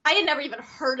 I had never even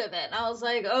heard of it, and I was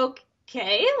like,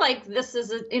 okay, like, this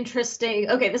is an interesting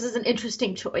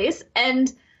choice.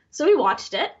 And so we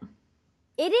watched it.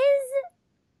 It is...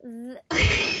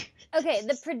 Okay, I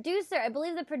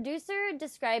believe the producer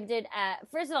described it as...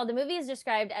 First of all, the movie is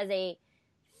described as a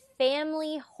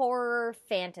family horror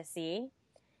fantasy.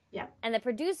 Yeah. And the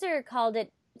producer called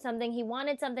it he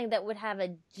wanted something that would have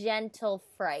a gentle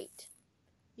fright.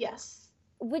 Yes.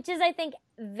 Which is, I think,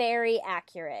 very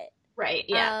accurate. Right,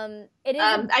 yeah. It is.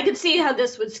 I could see how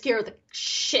this would scare the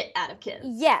shit out of kids.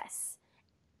 Yes.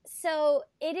 So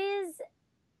it is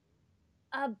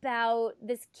about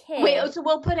this kid. Wait, so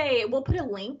we'll put a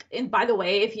link in. By the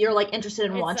way, if you're like interested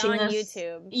in watching this, it's on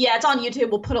YouTube. Yeah, it's on YouTube.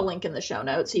 We'll put a link in the show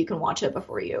notes so you can watch it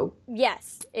before you.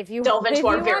 Yes, if you delve into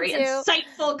our very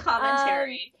insightful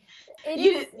commentary.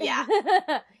 Yeah.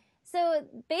 So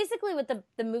basically, what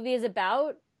the movie is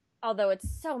about, although it's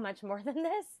so much more than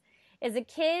this, is a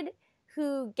kid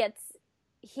who gets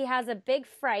he has a big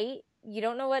fright. You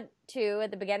don't know what to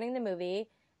at the beginning of the movie.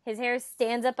 His hair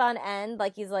stands up on end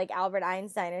like he's like Albert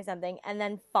Einstein or something, and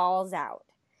then falls out.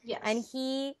 Yes. And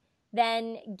he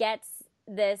then gets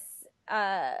this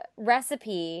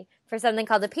recipe for something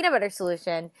called a peanut butter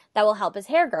solution that will help his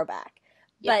hair grow back.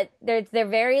 Yeah. But they're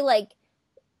very like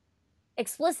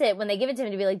explicit when they give it to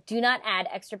him to be like, do not add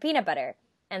extra peanut butter.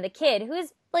 And the kid, who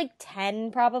is like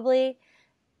 10 probably,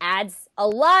 adds a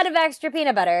lot of extra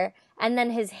peanut butter, and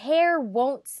then his hair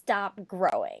won't stop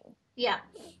growing. Yeah.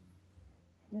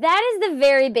 That is the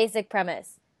very basic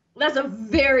premise. That's a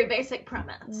very basic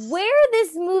premise. Where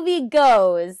this movie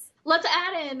goes... Let's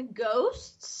add in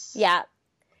ghosts. Yeah.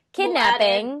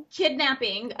 Kidnapping. We'll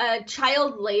kidnapping,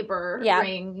 child labor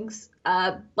rings,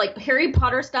 like Harry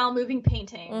Potter style moving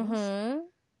paintings. Mm-hmm.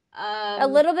 A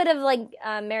little bit of like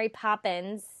Mary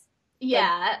Poppins.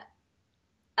 Yeah.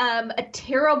 A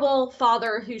terrible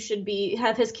father who should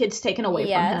have his kids taken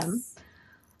away from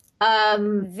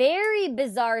him. Very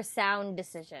bizarre sound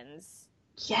decisions.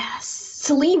 Yes.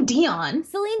 Celine Dion.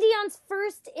 Celine Dion's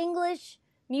first English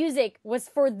music was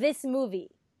for this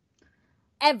movie.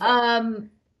 Ever.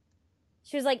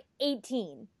 She was like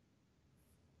 18.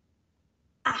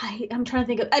 I'm trying to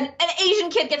think of an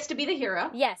Asian kid gets to be the hero.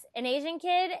 Yes, an Asian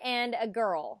kid and a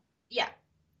girl. Yeah.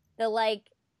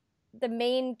 The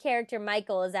main character,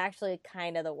 Michael, is actually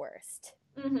kind of the worst.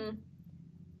 Mm-hmm.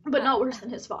 But not worse than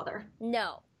his father.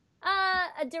 No.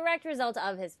 A direct result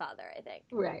of his father, I think.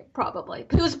 Right, probably.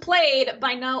 Who's played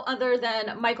by no other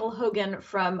than Michael Hogan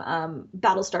from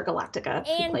Battlestar Galactica.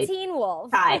 And Teen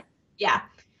Wolf. Hi. Yeah.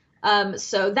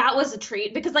 So that was a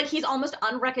treat because like he's almost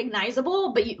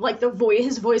unrecognizable, but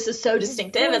his voice is so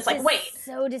distinctive. It's like, wait.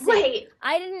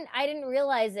 I didn't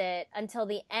realize it until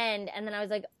the end, and then I was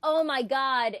like, oh my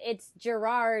god, it's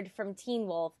Gerard from Teen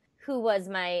Wolf, who was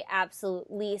my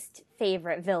absolute least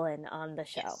favorite villain on the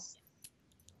show. Yes.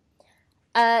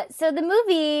 So the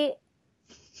movie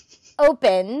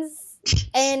opens,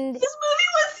 and this movie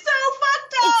was so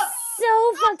fucked up. It's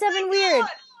so fucked up and weird.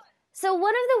 So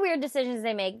one of the weird decisions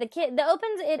they make, it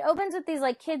opens with these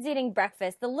like kids eating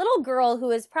breakfast. The little girl, who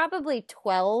is probably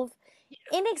 12,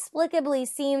 inexplicably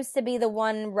seems to be the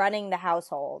one running the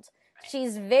household.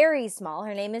 She's very small.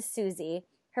 Her name is Susie.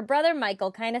 Her brother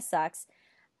Michael kind of sucks.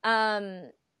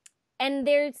 And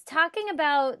they're talking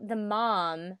about the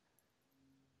mom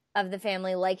of the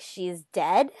family like she's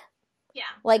dead. Yeah.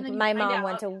 Like my mom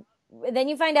went to... Then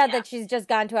you find out that she's just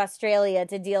gone to Australia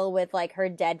to deal with like her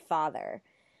dead father.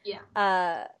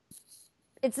 Yeah.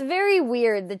 It's very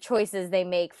weird, the choices they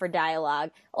make for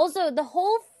dialogue. Also,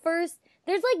 there's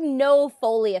like no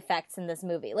Foley effects in this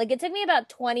movie. Like, it took me about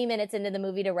 20 minutes into the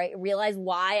movie to realize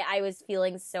why I was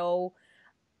feeling so,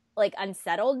 like,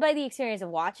 unsettled by the experience of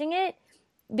watching it.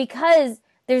 Because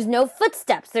there's no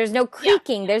footsteps, there's no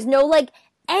creaking, there's no, like,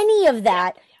 any of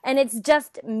that. And it's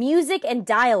just music and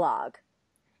dialogue.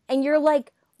 And you're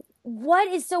like, what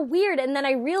is so weird? And then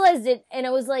I realized it, and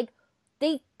it was like,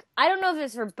 I don't know if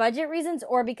it's for budget reasons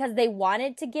or because they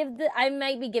wanted to I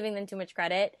might be giving them too much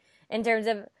credit in terms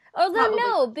of,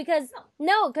 because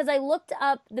I looked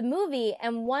up the movie,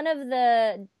 and one of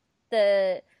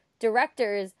the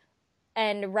directors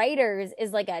and writers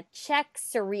is like a Czech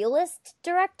surrealist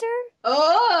director.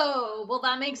 Oh, well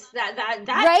that makes that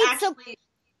right? actually...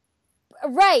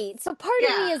 So part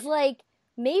of me is like,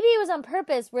 maybe it was on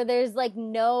purpose, where there's like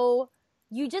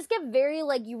you just get very,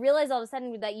 like, you realize all of a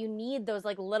sudden that you need those,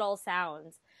 like, little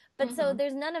sounds. But so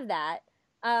there's none of that.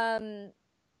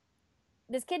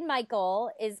 This kid, Michael,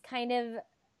 is kind of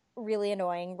really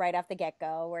annoying right off the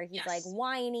get-go, where he's, like,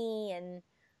 whiny and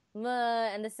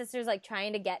the sister's, like,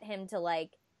 trying to get him to,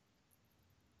 like,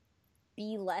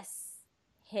 be less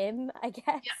him, I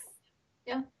guess.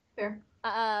 Yeah, fair.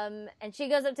 And she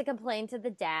goes up to complain to the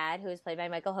dad, who is played by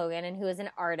Michael Hogan, and who is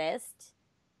an artist.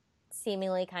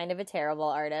 Seemingly kind of a terrible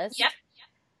artist. Yep.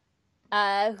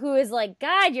 Who is like,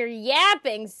 God, you're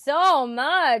yapping so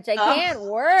much. I can't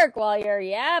work while you're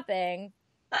yapping.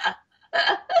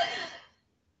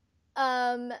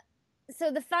 So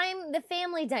the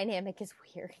family dynamic is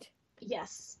weird.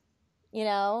 Yes. You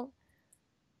know?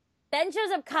 Then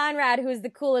shows up Conrad, who's the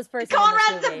coolest person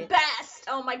Conrad's in this movie. The best!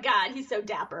 Oh my god, he's so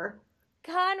dapper.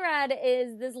 Conrad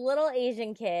is this little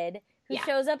Asian kid who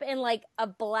shows up in like a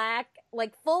black,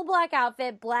 like full black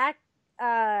outfit, black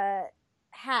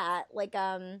hat, like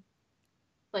a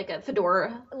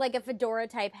fedora,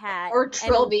 type hat, or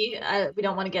Trilby. We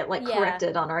don't want to get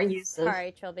corrected on our use of...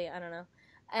 Sorry, Trilby. I don't know.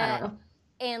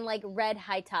 And like red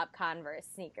high top Converse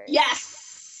sneakers.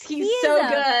 Yes, he's so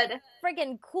good.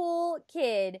 Freaking cool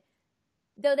kid.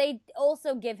 Though they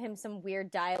also give him some weird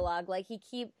dialogue. Like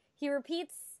he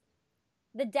repeats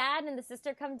the dad and the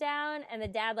sister come down, and the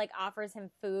dad like offers him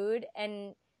food,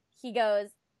 and he goes,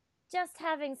 "Just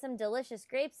having some delicious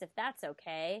grapes, if that's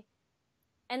okay."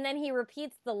 And then he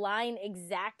repeats the line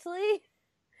exactly.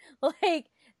 Like,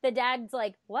 the dad's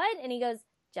like, "What?" And he goes,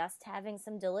 "Just having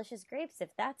some delicious grapes, if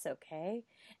that's okay."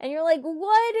 And you're like,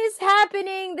 what is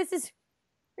happening? This is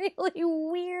really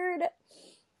weird.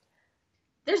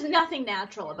 There's nothing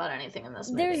natural about anything in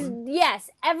this movie. Yes,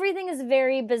 everything is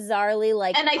very bizarrely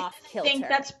like and I off kilter. think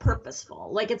that's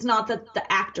purposeful. Like, it's not that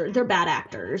they're bad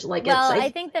actors. Like, well,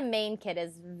 I think the main kid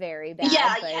is very bad.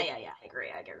 Yeah. I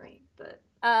agree. But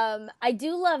I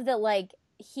do love that, like,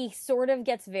 he sort of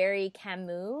gets very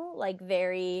Camus, like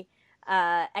very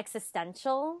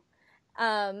existential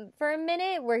for a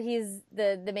minute, where he's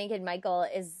the main kid, Michael,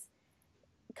 is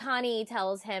Connie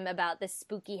tells him about this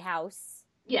spooky house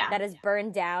that is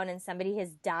burned down and somebody has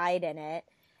died in it.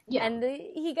 Yeah. And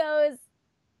he goes,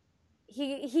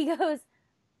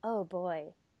 "Oh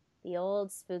boy, the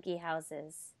old spooky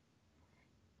houses."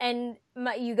 And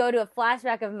you go to a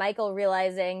flashback of Michael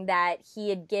realizing that he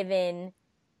had given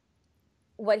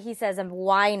what he says a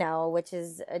wino, which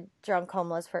is a drunk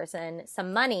homeless person,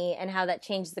 some money, and how that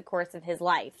changed the course of his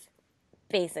life,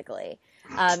 basically.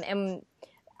 This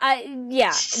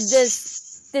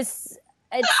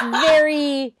it's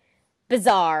very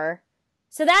bizarre.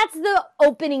 So that's the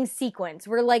opening sequence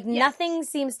where, like, nothing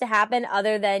seems to happen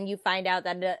other than you find out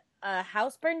that a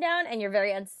house burned down, and you're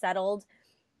very unsettled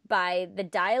by the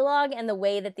dialogue and the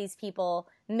way that these people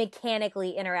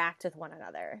mechanically interact with one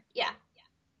another. Yeah.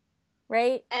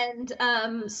 Right? And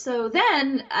so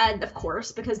then, of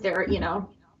course, because they're,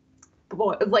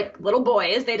 little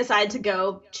boys, they decide to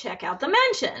go check out the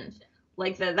mansion.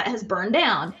 Like, that has burned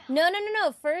down. No.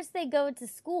 First they go to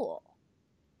school.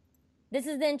 This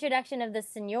is the introduction of the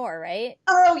Senor, right?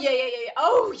 Oh, yeah.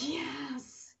 Oh,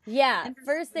 yes. Yeah,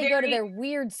 first they go to their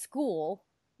weird school.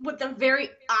 With the very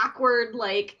awkward,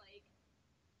 like...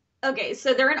 Okay,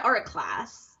 so they're in art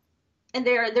class. And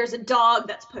there's a dog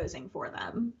that's posing for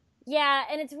them. Yeah,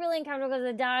 and it's really uncomfortable because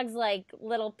the dog's, like,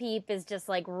 little peep is just,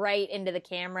 like, right into the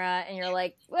camera. And you're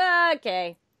like, well,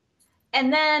 okay.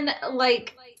 And then,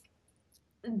 like...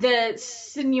 the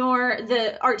Senor,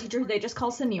 the art teacher who they just call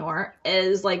Senor,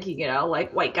 is like,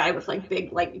 like white guy with like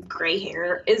big like gray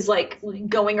hair, is like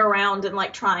going around and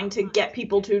like trying to get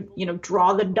people to,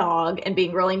 draw the dog, and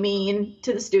being really mean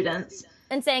to the students.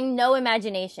 And saying no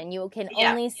imagination. You can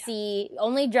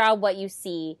only draw what you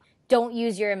see. Don't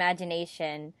use your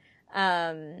imagination.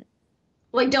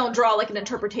 Like, don't draw like an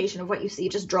interpretation of what you see.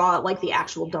 Just draw like the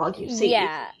actual dog you see.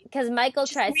 Yeah, because Michael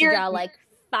tries to draw like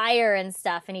fire and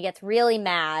stuff, and he gets really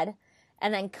mad.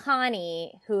 And then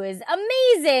Connie, who is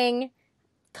amazing,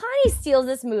 Connie steals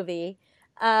this movie,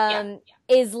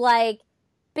 is like,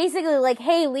 basically like,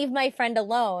 hey, leave my friend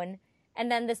alone.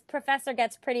 And then this professor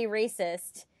gets pretty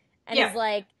racist and is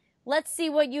like, let's see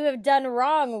what you have done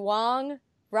wrong, Wong.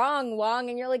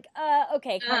 And you're like,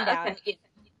 okay, calm down. Okay.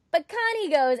 But Connie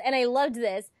goes, and I loved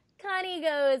this, Connie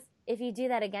goes, "If you do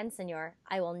that again, Senor,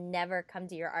 I will never come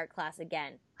to your art class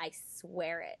again. I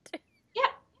swear it." Yeah.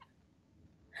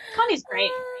 Connie's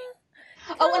great.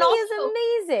 Connie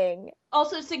is amazing.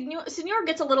 Also, Senor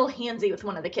gets a little handsy with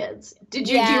one of the kids. Do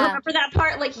you remember that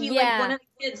part? Like, like, one of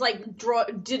the kids, like,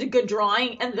 did a good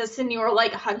drawing, and the Senor,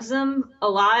 like, hugs him a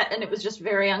lot, and it was just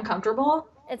very uncomfortable.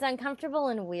 It's uncomfortable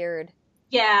and weird.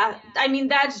 Yeah. I mean,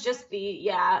 that's just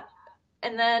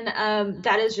and then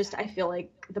that is just, I feel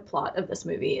like the plot of this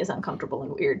movie is uncomfortable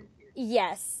and weird.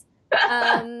 Yes.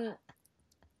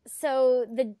 So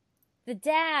the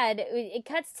dad, it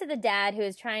cuts to the dad who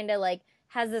is trying to, like,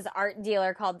 has this art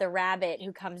dealer called the Rabbit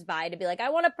who comes by to be like, I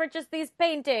want to purchase these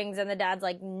paintings. And the dad's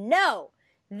like, no,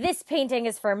 this painting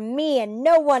is for me and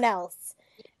no one else.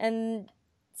 And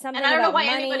something I don't know why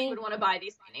money. Anybody would want to buy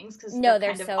these paintings. Cause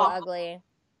they're so ugly.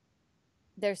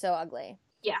 They're so ugly.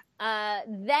 Yeah.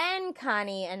 Then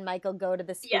Connie and Michael go to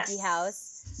the spooky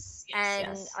house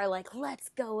and are like, let's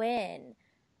go in.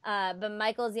 But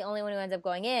Michael is the only one who ends up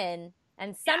going in,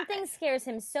 and something scares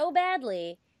him so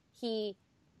badly, he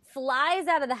flies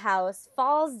out of the house,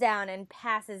 falls down, and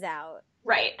passes out.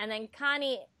 Right. And then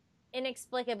Connie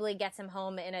inexplicably gets him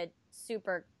home in a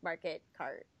supermarket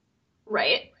cart.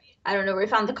 Right. I don't know where he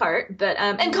found the cart, but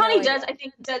and Connie does. I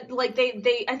think that, like,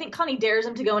 I think Connie dares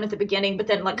him to go in at the beginning, but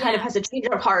then, like, kind of has a change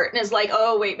of heart and is like,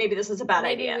 oh wait, maybe this is a bad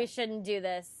idea. Maybe we shouldn't do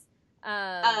this.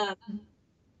 And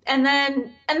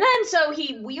then so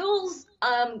he wheels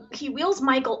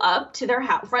Michael up to their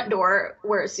front door,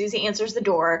 where Susie answers the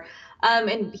door,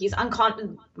 and he's unconscious.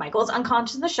 Michael is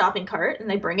unconscious in the shopping cart, and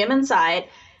they bring him inside,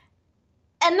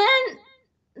 and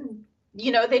then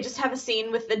they just have a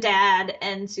scene with the dad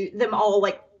and them all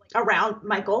like around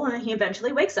Michael, and he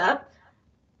eventually wakes up.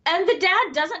 And the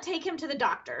dad doesn't take him to the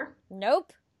doctor.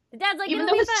 Nope. The dad's like, even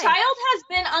it'll though be his fine. child has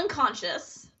been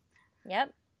unconscious.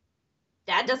 Yep.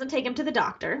 Dad doesn't take him to the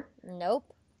doctor. Nope.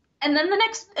 And then the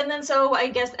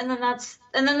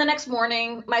next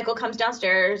morning, Michael comes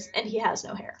downstairs and he has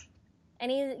no hair.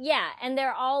 And and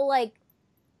they're all like,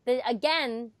 they're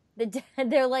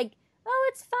like,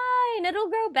 oh, it's fine. It'll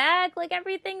grow back. Like,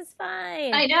 everything's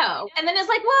fine. I know. And then it's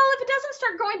like, well, if it doesn't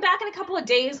start growing back in a couple of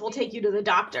days, we'll take you to the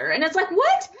doctor. And it's like,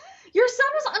 what? Your son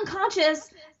was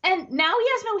unconscious and now he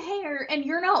has no hair and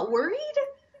you're not worried?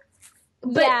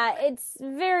 But, yeah, it's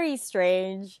very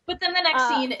strange. But then the next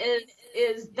scene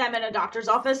is them in a doctor's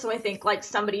office. So I think like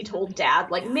somebody told Dad,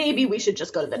 like, maybe we should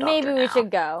just go to the doctor. Maybe we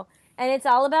should go. And it's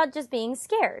all about just being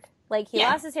scared. Like, he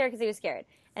lost his hair because he was scared.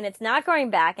 And it's not growing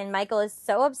back, and Michael is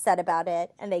so upset about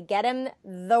it, and they get him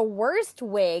the worst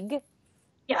wig.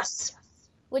 Yes.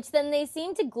 Which then they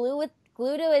seem to glue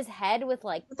to his head with,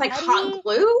 like, hot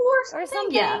glue or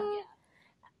something?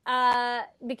 Yeah.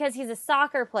 Because he's a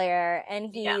soccer player,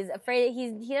 and he's afraid, he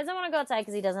doesn't want to go outside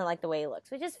because he doesn't like the way he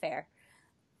looks, which is fair.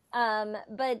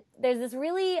 But there's this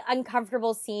really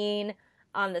uncomfortable scene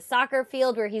on the soccer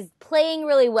field where he's playing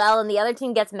really well, and the other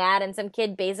team gets mad, and some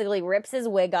kid basically rips his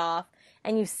wig off.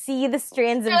 And you see the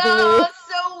strands of glue. Oh, it's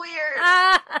so weird.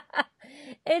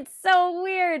 It's so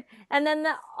weird. And then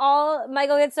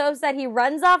Michael gets so upset he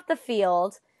runs off the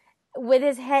field with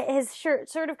his shirt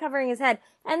sort of covering his head.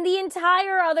 And the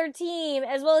entire other team,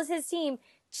 as well as his team,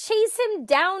 chase him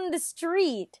down the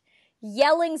street,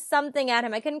 yelling something at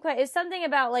him. I couldn't quite. It was something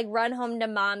about like run home to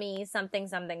mommy, something,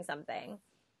 something, something.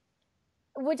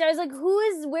 Which I was like,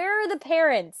 where are the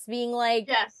parents being like,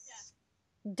 yes.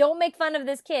 Don't make fun of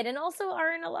this kid. And also,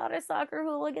 aren't a lot of soccer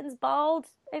hooligans bald?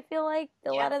 I feel like a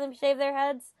lot of them shave their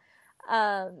heads.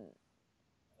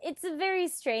 It's a very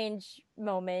strange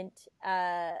moment.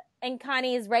 And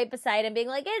Connie is right beside him being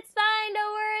like, it's fine,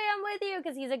 don't worry, I'm with you,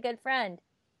 because he's a good friend.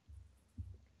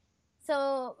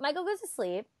 So Michael goes to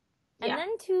sleep, and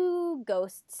then two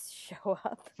ghosts show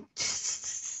up.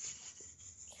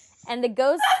 And the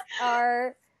ghosts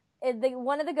are...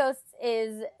 one of the ghosts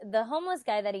is the homeless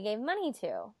guy that he gave money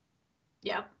to.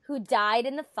 Yep. Who died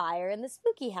in the fire in the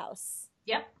spooky house.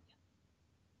 Yep.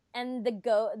 And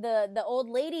the old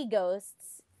lady ghost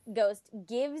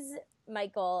gives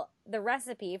Michael the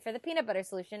recipe for the peanut butter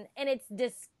solution, and it's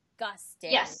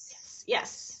disgusting.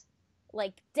 Yes.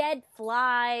 Like dead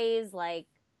flies, like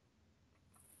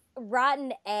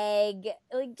rotten egg,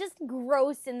 like just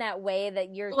gross in that way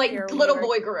that you're like little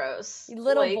boy gross.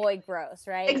 Boy gross,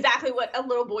 right? Exactly what a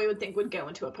little boy would think would go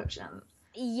into a potion.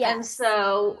 Yes. And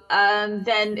so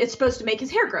then it's supposed to make his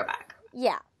hair grow back.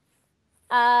 Yeah.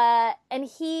 And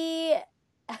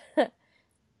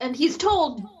he's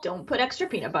told, don't put extra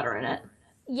peanut butter in it.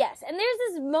 Yes. And there's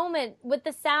this moment with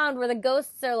the sound where the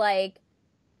ghosts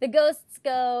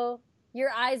go, your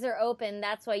eyes are open,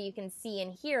 that's why you can see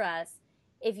and hear us.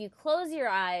 If you close your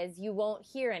eyes, you won't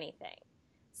hear anything.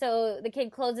 So the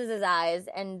kid closes his eyes,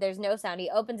 and there's no sound.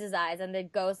 He opens his eyes, and the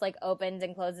ghost, like, opens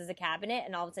and closes a cabinet,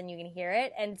 and all of a sudden you can hear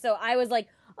it. And so I was like,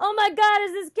 oh my God,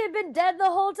 has this kid been dead the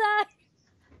whole time?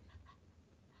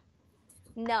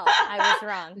 No, I was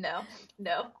wrong.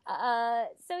 No.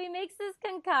 So he makes this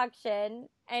concoction,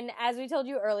 and as we told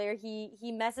you earlier,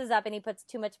 he messes up, and he puts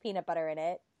too much peanut butter in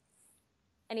it.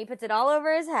 And he puts it all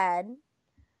over his head.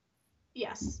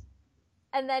 Yes.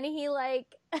 And then he, like,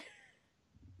 I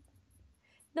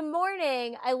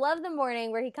love the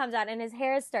morning where he comes out and his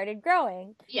hair has started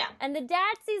growing. Yeah. And the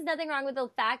dad sees nothing wrong with the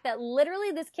fact that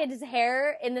literally this kid's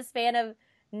hair in the span of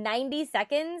 90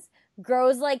 seconds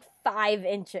grows like 5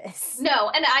 inches.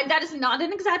 No, and that is not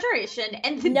an exaggeration.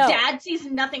 And the dad sees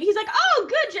nothing. He's like, oh,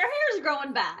 good, your hair's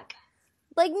growing back.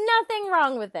 Like, nothing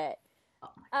wrong with it.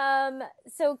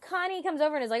 So Connie comes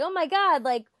over and is like, oh my God,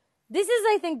 like, this is,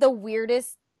 I think, the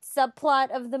weirdest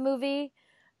subplot of the movie,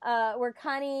 where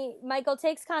Michael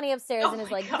takes Connie upstairs and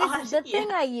is like, this is the thing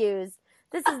I used.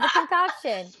 This is the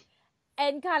concoction.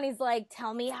 And Connie's like,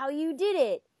 tell me how you did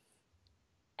it.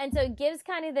 And so he gives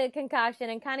Connie the concoction,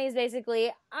 and Connie's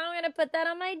basically, I'm going to put that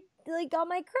on my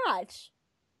crotch.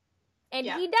 And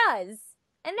he does.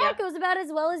 And that goes about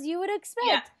as well as you would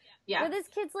expect. Yeah. Where this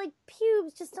kid's like,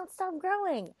 pubes just don't stop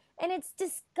growing. And it's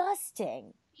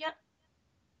disgusting. Yep.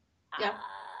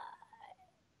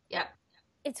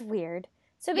 It's weird.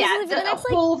 So basically, the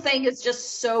whole thing is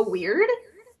just so weird.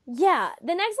 Yeah,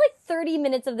 the next like 30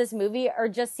 minutes of this movie are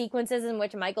just sequences in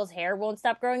which Michael's hair won't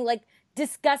stop growing, like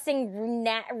disgusting,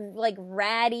 like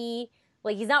ratty.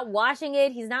 Like he's not washing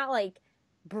it. He's not like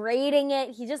braiding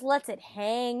it. He just lets it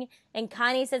hang. And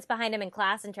Connie sits behind him in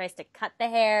class and tries to cut the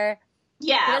hair.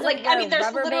 Yeah, like, I mean,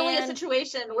 there's literally band. a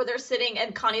situation where they're sitting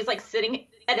and Connie's like sitting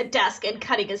at a desk and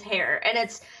cutting his hair.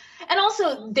 And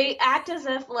also they act as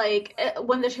if like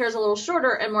when the hair's a little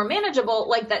shorter and more manageable,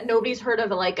 like that nobody's heard of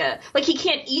like he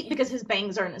can't eat because his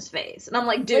bangs are in his face. And I'm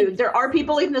like, dude, there are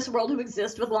people in this world who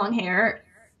exist with long hair.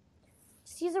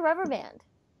 Just use a rubber band.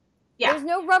 Yeah. There's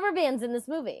no rubber bands in this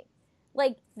movie.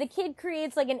 Like, the kid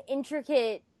creates like an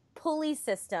intricate pulley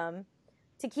system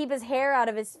to keep his hair out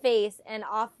of his face and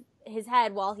off his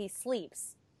head while he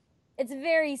sleeps. It's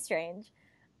very strange.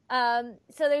 So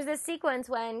there's this sequence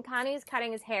when Connie's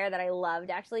cutting his hair that I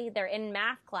loved. Actually, they're in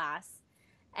math class,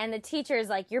 and the teacher's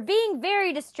like, "You're being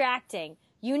very distracting.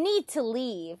 You need to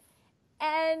leave."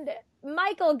 And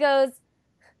Michael goes,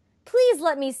 "Please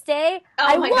let me stay.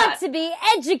 I want to be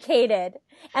educated."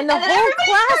 And the whole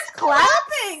class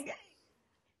claps.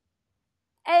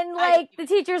 And, like, the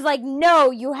teacher's like,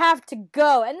 "No, you have to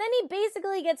go." And then he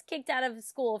basically gets kicked out of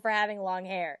school for having long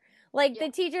hair. Like, the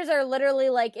teachers are literally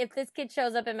like, "If this kid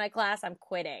shows up in my class, I'm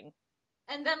quitting."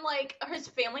 And then, like, his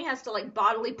family has to, like,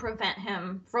 bodily prevent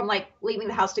him from, like, leaving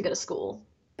the house to go to school.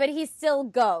 But he still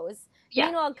goes. Yeah.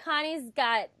 Meanwhile, Connie's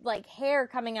got, like, hair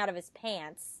coming out of his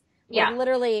pants. Like, yeah.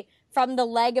 Literally, from the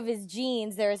leg of his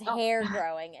jeans, there's hair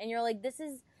growing. And you're like, this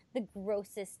is the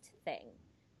grossest thing.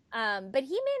 But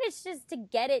he managed just to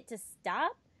get it to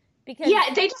stop. Because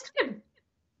they just kind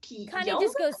of Connie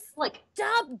just goes, like,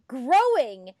 "Stop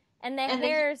growing!" And the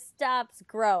hair stops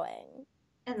growing.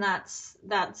 And that's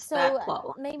that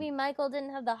plot. Maybe Michael didn't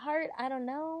have the heart. I don't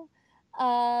know.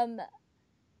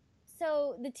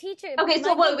 So the teacher. Okay,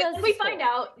 so we find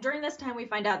out during this time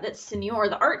that Senor,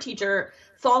 the art teacher,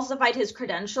 falsified his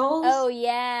credentials. Oh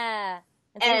yeah.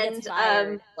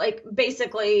 And like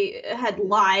basically had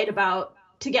lied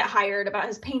to get hired about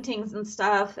his paintings and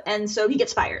stuff, and so he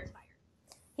gets fired.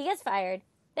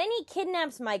 Then he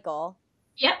kidnaps Michael.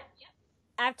 Yep.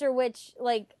 After which,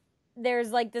 like,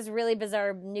 there's, like, this really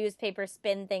bizarre newspaper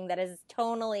spin thing that is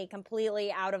tonally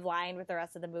completely out of line with the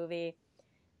rest of the movie.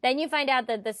 Then you find out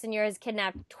that the Senor has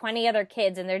kidnapped 20 other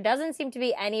kids, and there doesn't seem to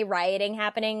be any rioting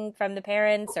happening from the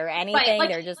parents or anything. Like,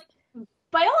 they're just...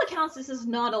 By all accounts, this is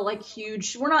not a, like,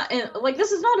 huge... We're not...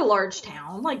 this is not a large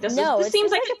town. Like, this seems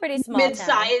like a pretty small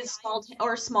mid-sized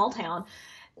small town.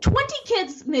 20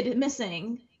 kids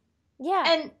missing. Yeah.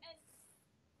 And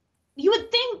you would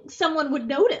think someone would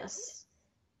notice.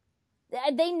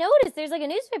 They notice. There's, like, a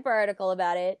newspaper article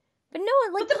about it. But no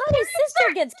one... Like, Connie's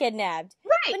sister gets kidnapped.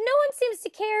 Right. But no one seems to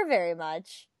care very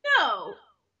much. No.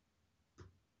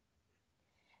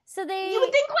 So they... You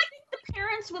would think, like, the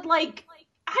parents would, like...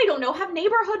 I don't know, have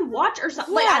neighborhood watch or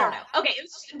something. Yeah. Like, I don't know. Okay, it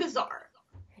was just bizarre.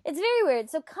 It's very weird.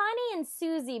 So Connie and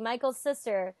Susie, Michael's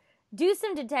sister, do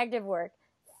some detective work,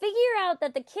 figure out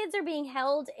that the kids are being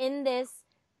held in this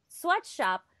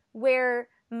sweatshop where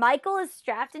Michael is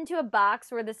strapped into a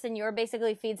box where the Senor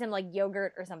basically feeds him like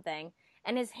yogurt or something.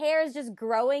 And his hair is just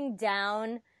growing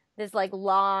down this like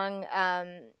long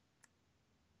kind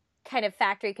of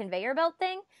factory conveyor belt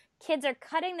thing. Kids are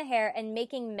cutting the hair and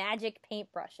making magic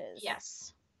paintbrushes.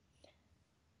 Yes.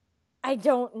 I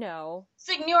don't know.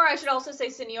 Senor, I should also say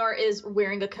Senor is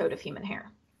wearing a coat of human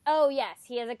hair. Oh, yes.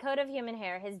 He has a coat of human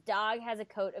hair. His dog has a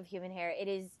coat of human hair. It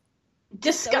is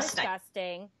disgusting. So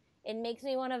disgusting. It makes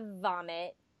me want to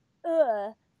vomit.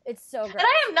 Ugh. It's so gross. And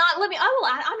I am not,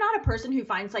 I'm not a person who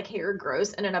finds like hair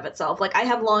gross in and of itself. Like I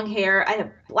have long hair. I have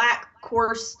black,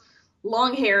 coarse,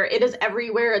 long hair. It is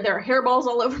everywhere. There are hairballs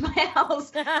all over my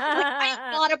house. Like,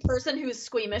 I'm not a person who is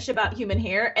squeamish about human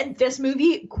hair. And this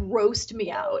movie grossed me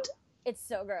out. It's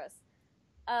so gross.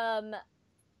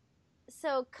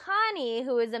 So Connie,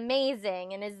 who is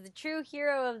amazing and is the true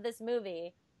hero of this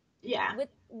movie. Yeah.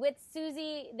 With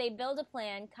Susie, they build a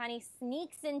plan. Connie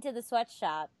sneaks into the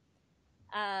sweatshop.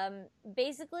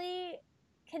 Basically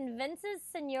convinces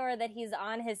Senor that he's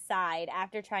on his side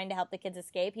after trying to help the kids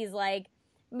escape. He's like,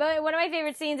 but one of my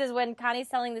favorite scenes is when Connie's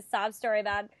telling this sob story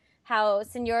about how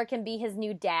Senor can be his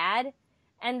new dad.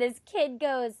 And this kid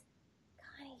goes,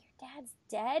 Connie, your dad's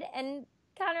dead? And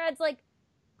Conrad's like,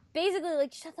 basically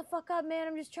like, shut the fuck up, man.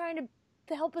 I'm just trying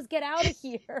to help us get out of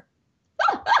here.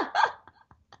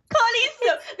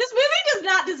 This movie does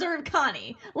not deserve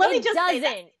Connie. Let me just say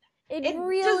that. It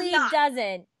really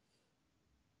doesn't.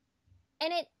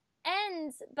 And it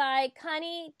ends by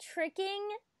Connie tricking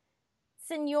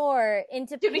Senor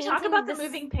into Did we talk about the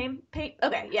moving paint?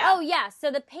 Okay, yeah. Oh, yeah.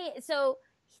 So the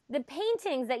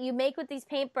paintings that you make with these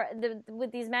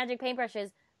with these magic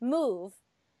paintbrushes move.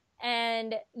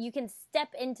 and you can step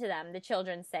into them, the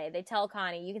children say. They tell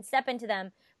Connie, you can step into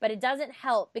them, but it doesn't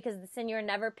help because the Senor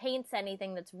never paints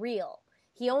anything that's real.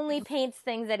 He only paints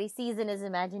things that he sees in his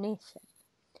imagination.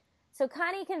 So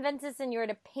Connie convinces Senor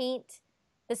to paint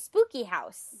the spooky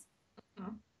house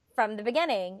from the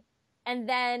beginning, and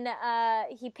then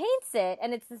he paints it,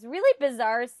 and it's this really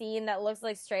bizarre scene that looks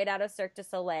like straight out of Cirque du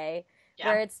Soleil,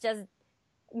 where it's just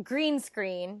green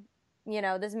screen. You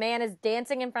know, this man is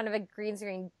dancing in front of a green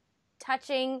screen,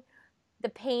 touching the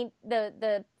paint,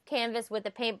 the canvas with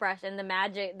the paintbrush, and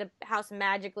the house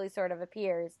magically sort of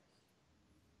appears.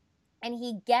 And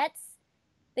he gets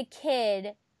the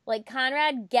kid, like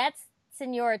Conrad gets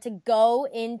Senor to go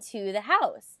into the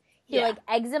house. He like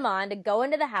eggs him on to go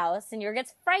into the house. Senor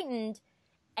gets frightened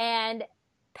and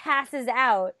passes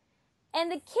out.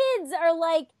 And the kids are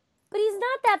like, but he's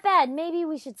not that bad. Maybe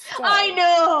we should stay. I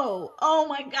know. Oh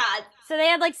my God. So they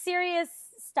had like serious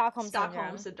Stockholm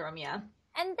syndrome, yeah.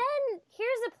 And then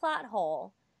here's a plot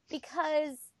hole,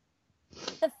 because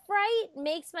the fright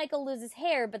makes Michael lose his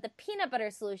hair, but the peanut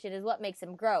butter solution is what makes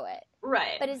him grow it.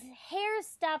 Right. But his hair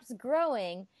stops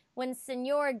growing when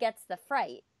Senor gets the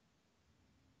fright,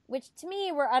 which to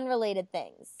me were unrelated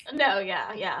things. No,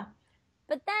 yeah.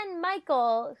 But then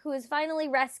Michael, who is finally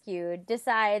rescued,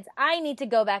 decides, I need to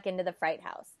go back into the fright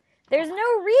house. There's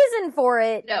no reason for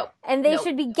it. No. And they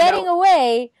should be getting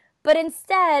away. But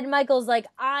instead, Michael's like,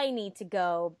 I need to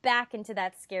go back into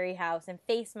that scary house and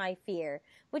face my fear,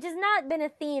 which has not been a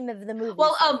theme of the movie.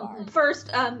 Well, so far.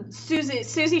 First,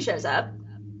 Susie shows up.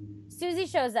 Susie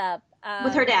shows up.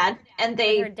 With her dad. And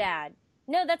they... With her dad.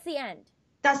 No, that's the end.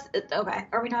 That's... Okay.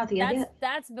 Are we not at the end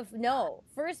yet? No.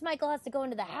 First, Michael has to go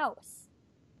into the house.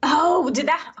 Oh, did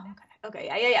that? Okay.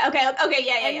 Yeah. Okay.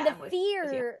 Yeah. And the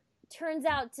fear turns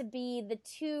out to be the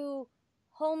two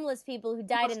homeless people who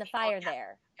died in the fire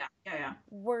there. Yeah.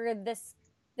 Were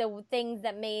the things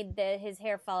that made his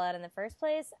hair fall out in the first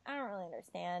place. I don't really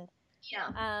understand.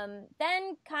 Yeah.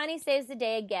 Then Connie saves the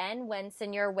day again when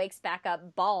Senor wakes back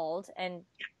up bald and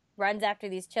runs after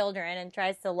these children and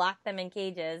tries to lock them in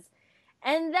cages.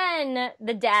 And then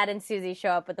the dad and Susie show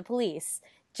up with the police,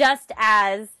 just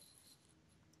as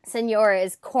Senor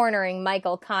is cornering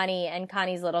Michael, Connie, and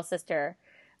Connie's little sister,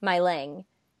 Mai Ling.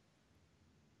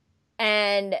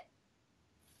 And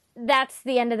that's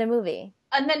the end of the movie.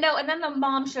 And then the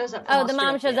mom shows up. The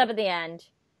mom shows up at the end.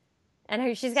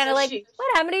 And she's kind of what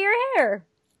happened to your hair?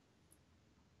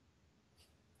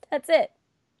 That's it.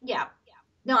 Yeah.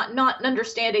 Not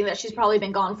understanding that she's probably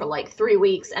been gone for like 3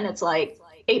 weeks and it's like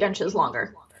 8 inches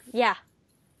longer. Yeah.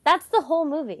 That's the whole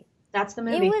movie. That's the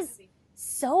movie. It was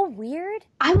so weird.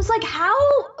 I was like, how?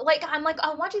 Like, I'm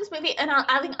watching this movie, and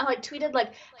I think I tweeted,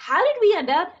 like, how did we end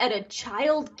up at a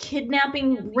child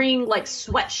kidnapping ring, like,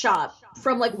 sweatshop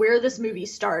from, like, where this movie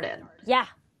started? Yeah.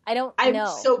 I don't know.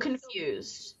 I'm so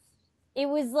confused. It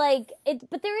was like,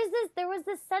 but there was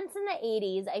this sense in the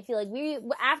 80s, I feel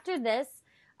like after this,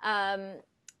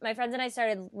 my friends and I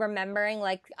started remembering,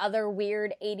 like, other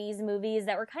weird 80s movies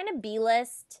that were kind of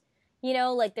B-list, you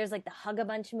know, like, there's, like, the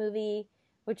Hug-a-Bunch movie,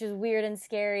 which is weird and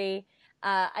scary.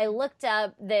 I looked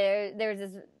up, there's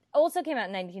this, also came out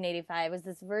in 1985, was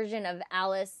this version of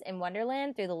Alice in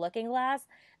Wonderland Through the Looking Glass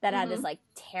that had this, like,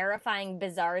 terrifying,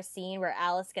 bizarre scene where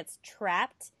Alice gets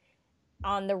trapped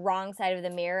on the wrong side of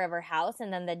the mirror of her house,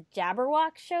 and then the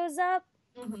Jabberwock shows up.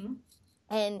 Mm-hmm.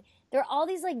 And there are all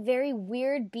these, like, very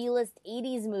weird B-list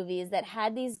 80s movies that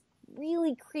had these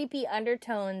really creepy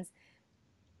undertones,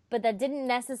 but that didn't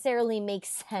necessarily make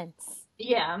sense.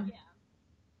 Yeah.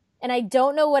 And I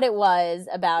don't know what it was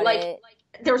about it. Like,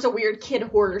 there was a weird kid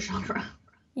horror genre.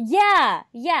 Yeah.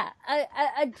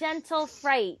 A gentle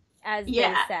fright, as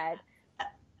they said.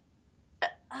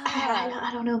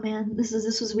 I don't know, man. This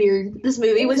was weird. This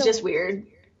movie was just weird.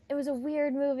 It was a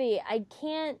weird movie. I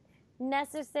can't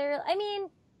necessarily... I mean,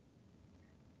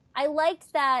 I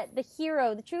liked that the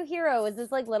true hero, is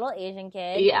this, like, little Asian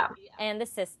kid. Yeah. And the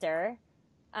sister.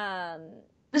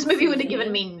 This movie would have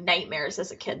given me nightmares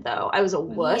as a kid, though. I was a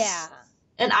wuss. Yeah.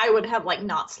 And I would have, like,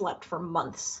 not slept for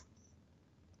months.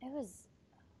 It was...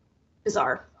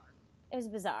 bizarre. It was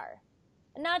bizarre.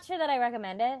 I'm not sure that I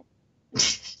recommend it.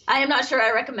 I am not sure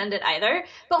I recommend it either.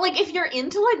 But, like, if you're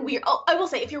into, like, weird... Oh, I will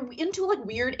say, if you're into, like,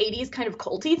 weird 80s kind of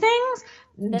culty things,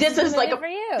 this is like for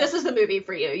you. This is the movie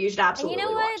for you. You should absolutely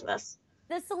watch this.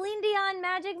 The Celine Dion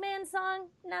Magic Man song,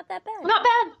 not that bad.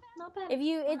 Not bad.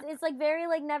 It's like very,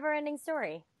 like, never-ending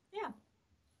story. Yeah.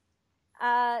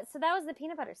 So that was the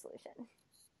peanut butter solution.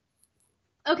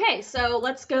 Okay, so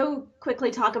let's go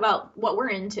quickly talk about what we're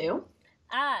into.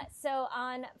 So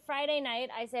on Friday night,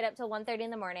 I stayed up till 1:30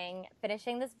 in the morning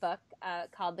finishing this book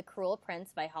called The Cruel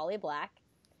Prince by Holly Black.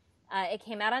 It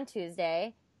came out on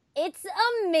Tuesday. It's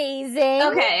amazing.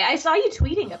 Okay, I saw you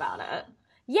tweeting about it.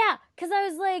 Yeah, because I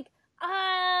was like,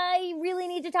 I really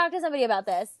need to talk to somebody about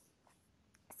this.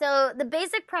 So the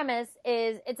basic premise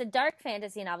is it's a dark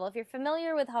fantasy novel. If you're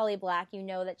familiar with Holly Black, you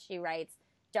know that she writes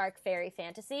dark fairy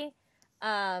fantasy.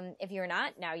 If you're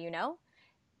not, now you know.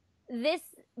 This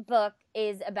book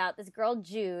is about this girl,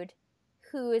 Jude,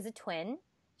 who is a twin.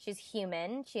 She's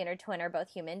human. She and her twin are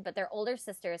both human, but their older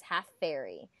sister is half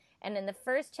fairy. And in the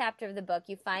first chapter of the book,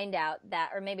 you find out that,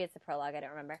 or maybe it's the prologue, I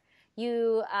don't remember.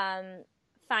 You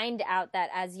find out that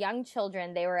as young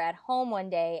children, they were at home one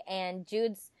day, and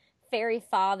Jude's fairy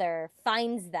father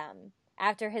finds them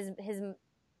after his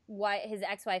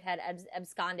ex-wife had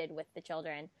absconded with the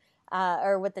children,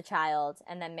 or with the child,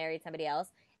 and then married somebody else.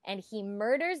 And he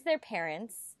murders their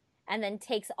parents and then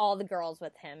takes all the girls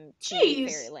with him to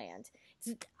fairyland.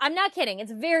 I'm not kidding.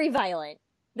 It's very violent.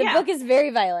 The book is very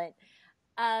violent.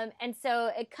 And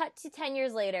so it cut to 10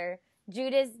 years later.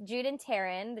 Jude and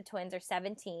Taryn, the twins, are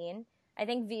 17. I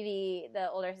think Vivi,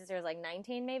 the older sister, is like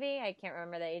 19 maybe. I can't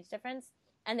remember the age difference.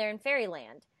 And they're in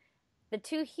fairyland. The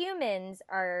two humans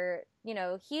are,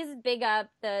 he's big up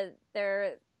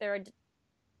their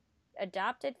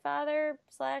adopted father /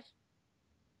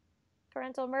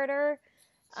 parental murderer,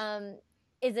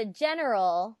 is a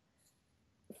general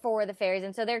for the fairies.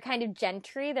 And so they're kind of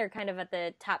gentry. They're kind of at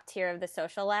the top tier of the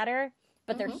social ladder.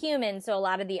 But they're human, so a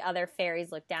lot of the other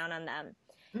fairies look down on them.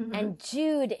 Mm-hmm. And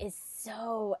Jude is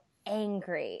so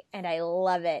angry, and I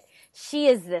love it. She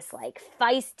is this,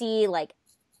 feisty,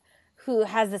 who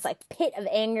has this, pit of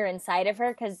anger inside of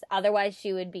her, because otherwise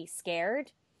she would be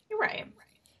scared. You're right.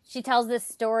 She tells this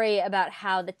story about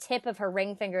how the tip of her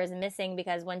ring finger is missing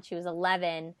because when she was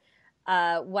 11,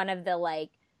 one of the,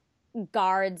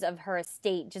 guards of her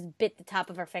estate just bit the top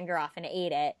of her finger off and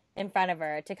ate it in front of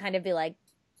her to kind of be like,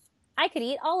 I could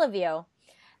eat all of you.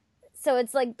 So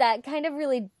it's that kind of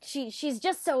really, she's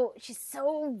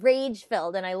so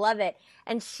rage-filled, and I love it.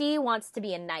 And she wants to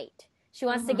be a knight. She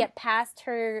wants to get past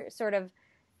her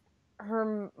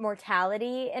her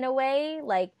mortality in a way,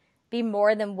 be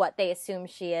more than what they assume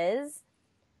she is.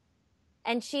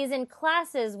 And she's in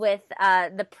classes with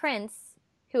the prince,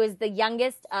 who is the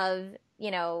youngest of,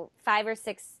 5 or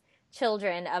 6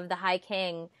 children of the High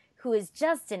King, who is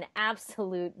just an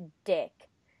absolute dick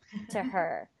to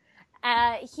her.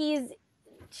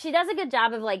 She does a good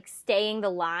job of staying the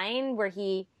line where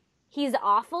he's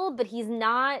awful, but he's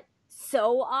not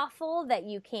so awful that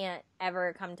you can't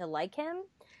ever come to like him.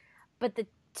 But the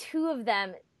two of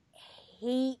them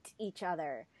hate each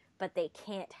other, but they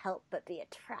can't help but be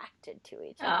attracted to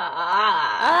each other.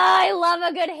 I love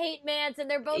a good hate man's, and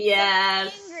they're both so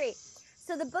angry.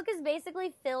 So the book is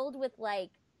basically filled with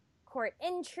court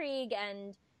intrigue,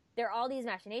 and there are all these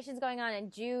machinations going on,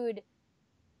 and Jude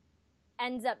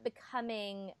ends up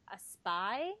becoming a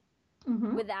spy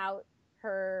without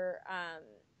her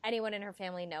anyone in her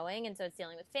family knowing, and so it's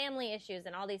dealing with family issues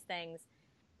and all these things,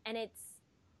 and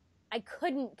I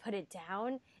couldn't put it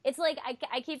down. It's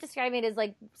I keep describing it as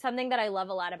something that I love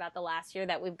a lot about the last year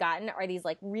that we've gotten are these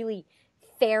really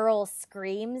feral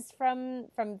screams from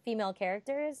female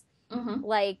characters,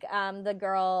 the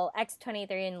girl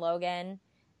X-23 in Logan,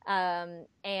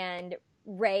 and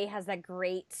Rey has that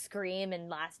great scream in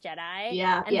Last Jedi.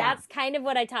 Yeah, and that's kind of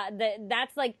what I taught.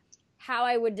 That's how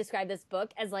I would describe this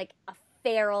book, as a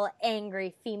feral,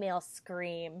 angry female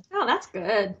scream. Oh, that's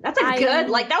good. That's a good, that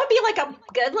would be a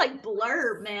good,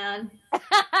 blurb, man.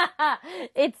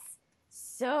 It's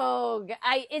so good.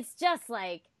 It's just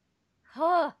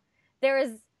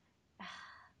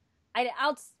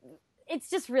it's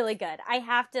just really good. I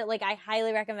have to, I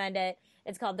highly recommend it.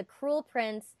 It's called The Cruel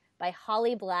Prince by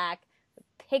Holly Black.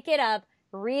 Pick it up,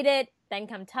 read it, then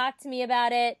come talk to me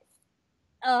about it.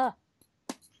 All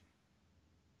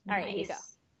right, you go.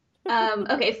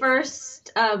 Okay,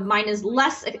 first, mine is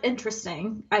less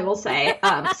interesting, I will say.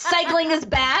 Cycling is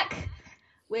back,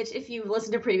 which if you've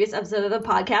listened to previous episodes of the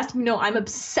podcast, you know I'm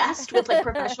obsessed with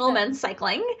professional men's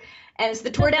cycling. And it's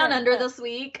the Tour Down Under this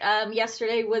week.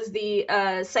 Yesterday was the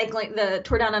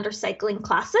Tour Down Under Cycling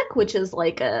Classic, which is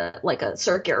a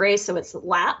circuit race, so it's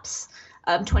laps.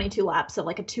 22 laps of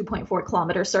a 2.4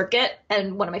 kilometer circuit.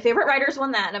 And one of my favorite riders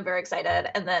won that, and I'm very excited.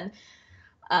 And then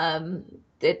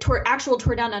the actual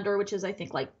Tour Down Under, which is I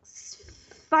think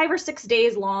 5 or 6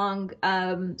 days long,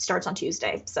 starts on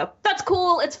Tuesday. So that's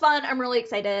cool. It's fun. I'm really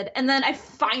excited. And then I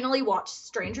finally watched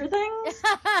Stranger Things,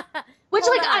 which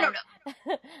I don't know.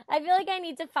 I feel like I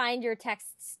need to find your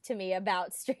texts to me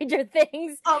about Stranger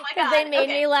Things. Oh my God. Because they made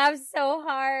me laugh so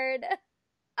hard.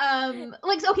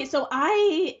 Okay, so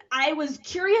I was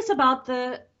curious about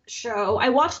the show. I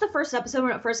watched the first episode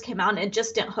when it first came out and it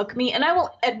just didn't hook me. And I will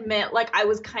admit, like,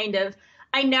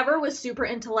 I never was super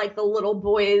into like the little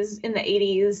boys in the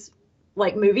 80s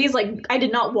like movies. Like I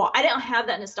didn't have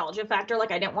that nostalgia factor.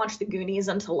 Like I didn't watch the Goonies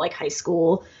until like high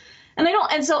school. And like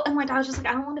I was just like,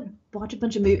 I don't want to watch a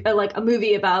bunch of like a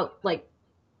movie about like,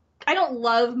 I don't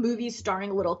love movies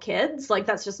starring little kids. Like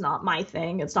that's just not my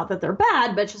thing. It's not that they're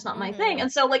bad, but it's just not my thing.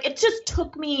 And so like it just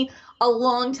took me a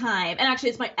long time. And actually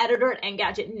it's my editor at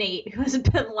Engadget, Nate, who has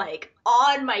been like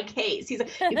on my case. He's like,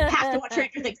 you have to watch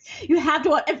Stranger Things. You have to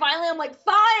watch. And finally I'm like,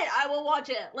 fine, I will watch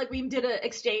it. Like we did an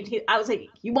exchange. I was like,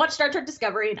 you watch Star Trek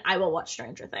Discovery and I will watch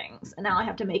Stranger Things. And now I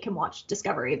have to make him watch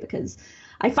Discovery because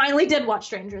I finally did watch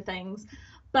Stranger Things.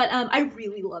 But I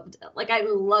really loved it. Like I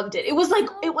loved it. It was like,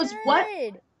 it was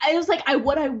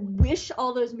what I wish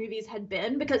all those movies had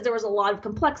been, because there was a lot of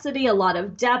complexity, a lot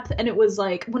of depth, and it was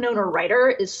like Winona Ryder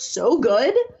is so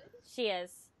good. She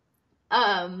is.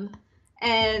 I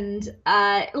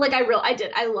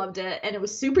loved it, and it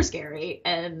was super scary,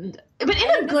 but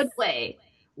in a good way.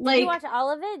 Like, did you watch all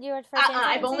of it? Did you watch first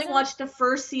I've only watched the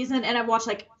first season, and I've watched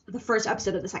like the first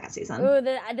episode of the second season. Ooh,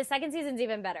 the second season's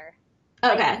even better.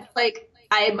 Okay,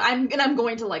 I'm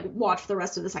going to like watch the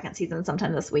rest of the second season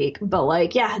sometime this week. But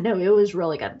like, yeah, no, it was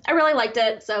really good. I really liked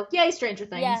it. So yay, Stranger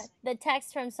Things. Yeah, the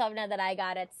text from Sovna that I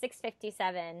got at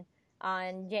 6:57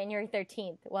 on January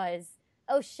 13th was,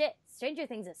 "Oh shit, Stranger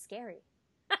Things is scary."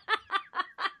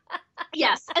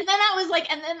 Yes, and then that was like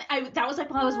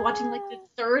when I was watching like the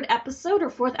third episode or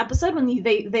fourth episode when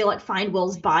they like find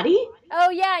Will's body.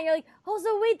 Oh yeah, and you're like, oh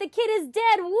so wait, the kid is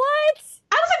dead. What?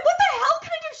 I was like, what the hell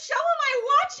kind of show am I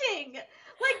watching?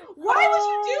 Like, why would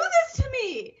you do this to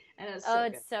me? And it was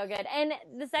it's so good. And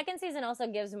the second season also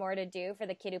gives more to do for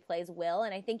the kid who plays Will,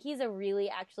 and I think he's a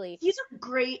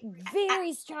great,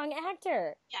 very strong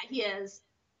actor. Yeah, he is.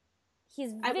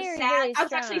 He's I was very, sad. very strong. I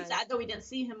was actually sad that we didn't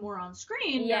see him more on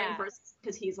screen during first,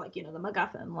 because he's like, you know, the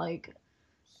MacGuffin, like,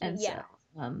 and so,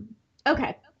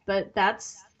 okay, but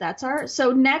that's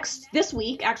so this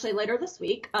week, actually later this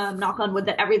week, knock on wood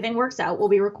that everything works out, we'll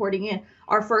be recording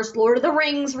our first Lord of the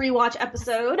Rings rewatch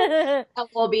episode. And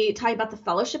we'll be talking about the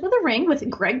Fellowship of the Ring with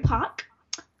Greg Pak.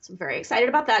 So I'm very excited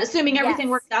about that, assuming everything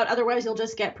works out. Otherwise, you'll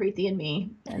just get Preeti and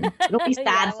me, and it'll be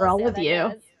sad for all of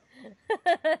you.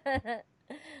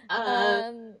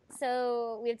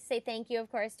 So we have to say thank you, of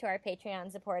course, to our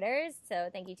Patreon supporters. So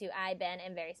thank you to I, Ben,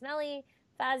 and Very Smelly,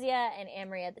 Fazia, and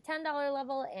Amory at the $10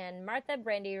 level, and Martha,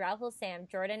 Brandy, Ralph, Sam,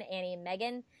 Jordan, Annie,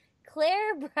 Megan,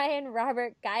 Claire, Brian,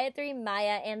 Robert, Gayatri,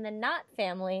 Maya, and the Knott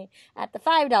family at the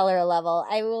 $5 level.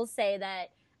 I will say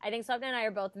that I think Swapna and I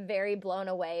are both very blown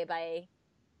away by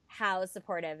how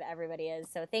supportive everybody is.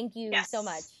 So thank you so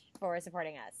much for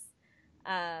supporting us.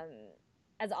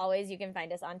 As always, you can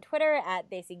find us on Twitter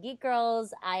at Desi Geek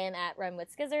Girls. I am at Run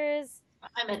with Skizzers.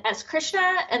 I'm at S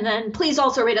Krishna, and then please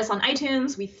also rate us on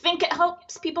iTunes. We think it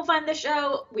helps people find the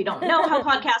show. We don't know how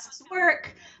podcasts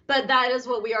work, but that is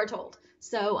what we are told.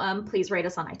 So please rate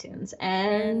us on iTunes,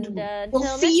 and we'll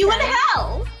see you in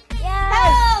hell. Yes.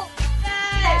 Hell.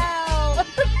 Hell.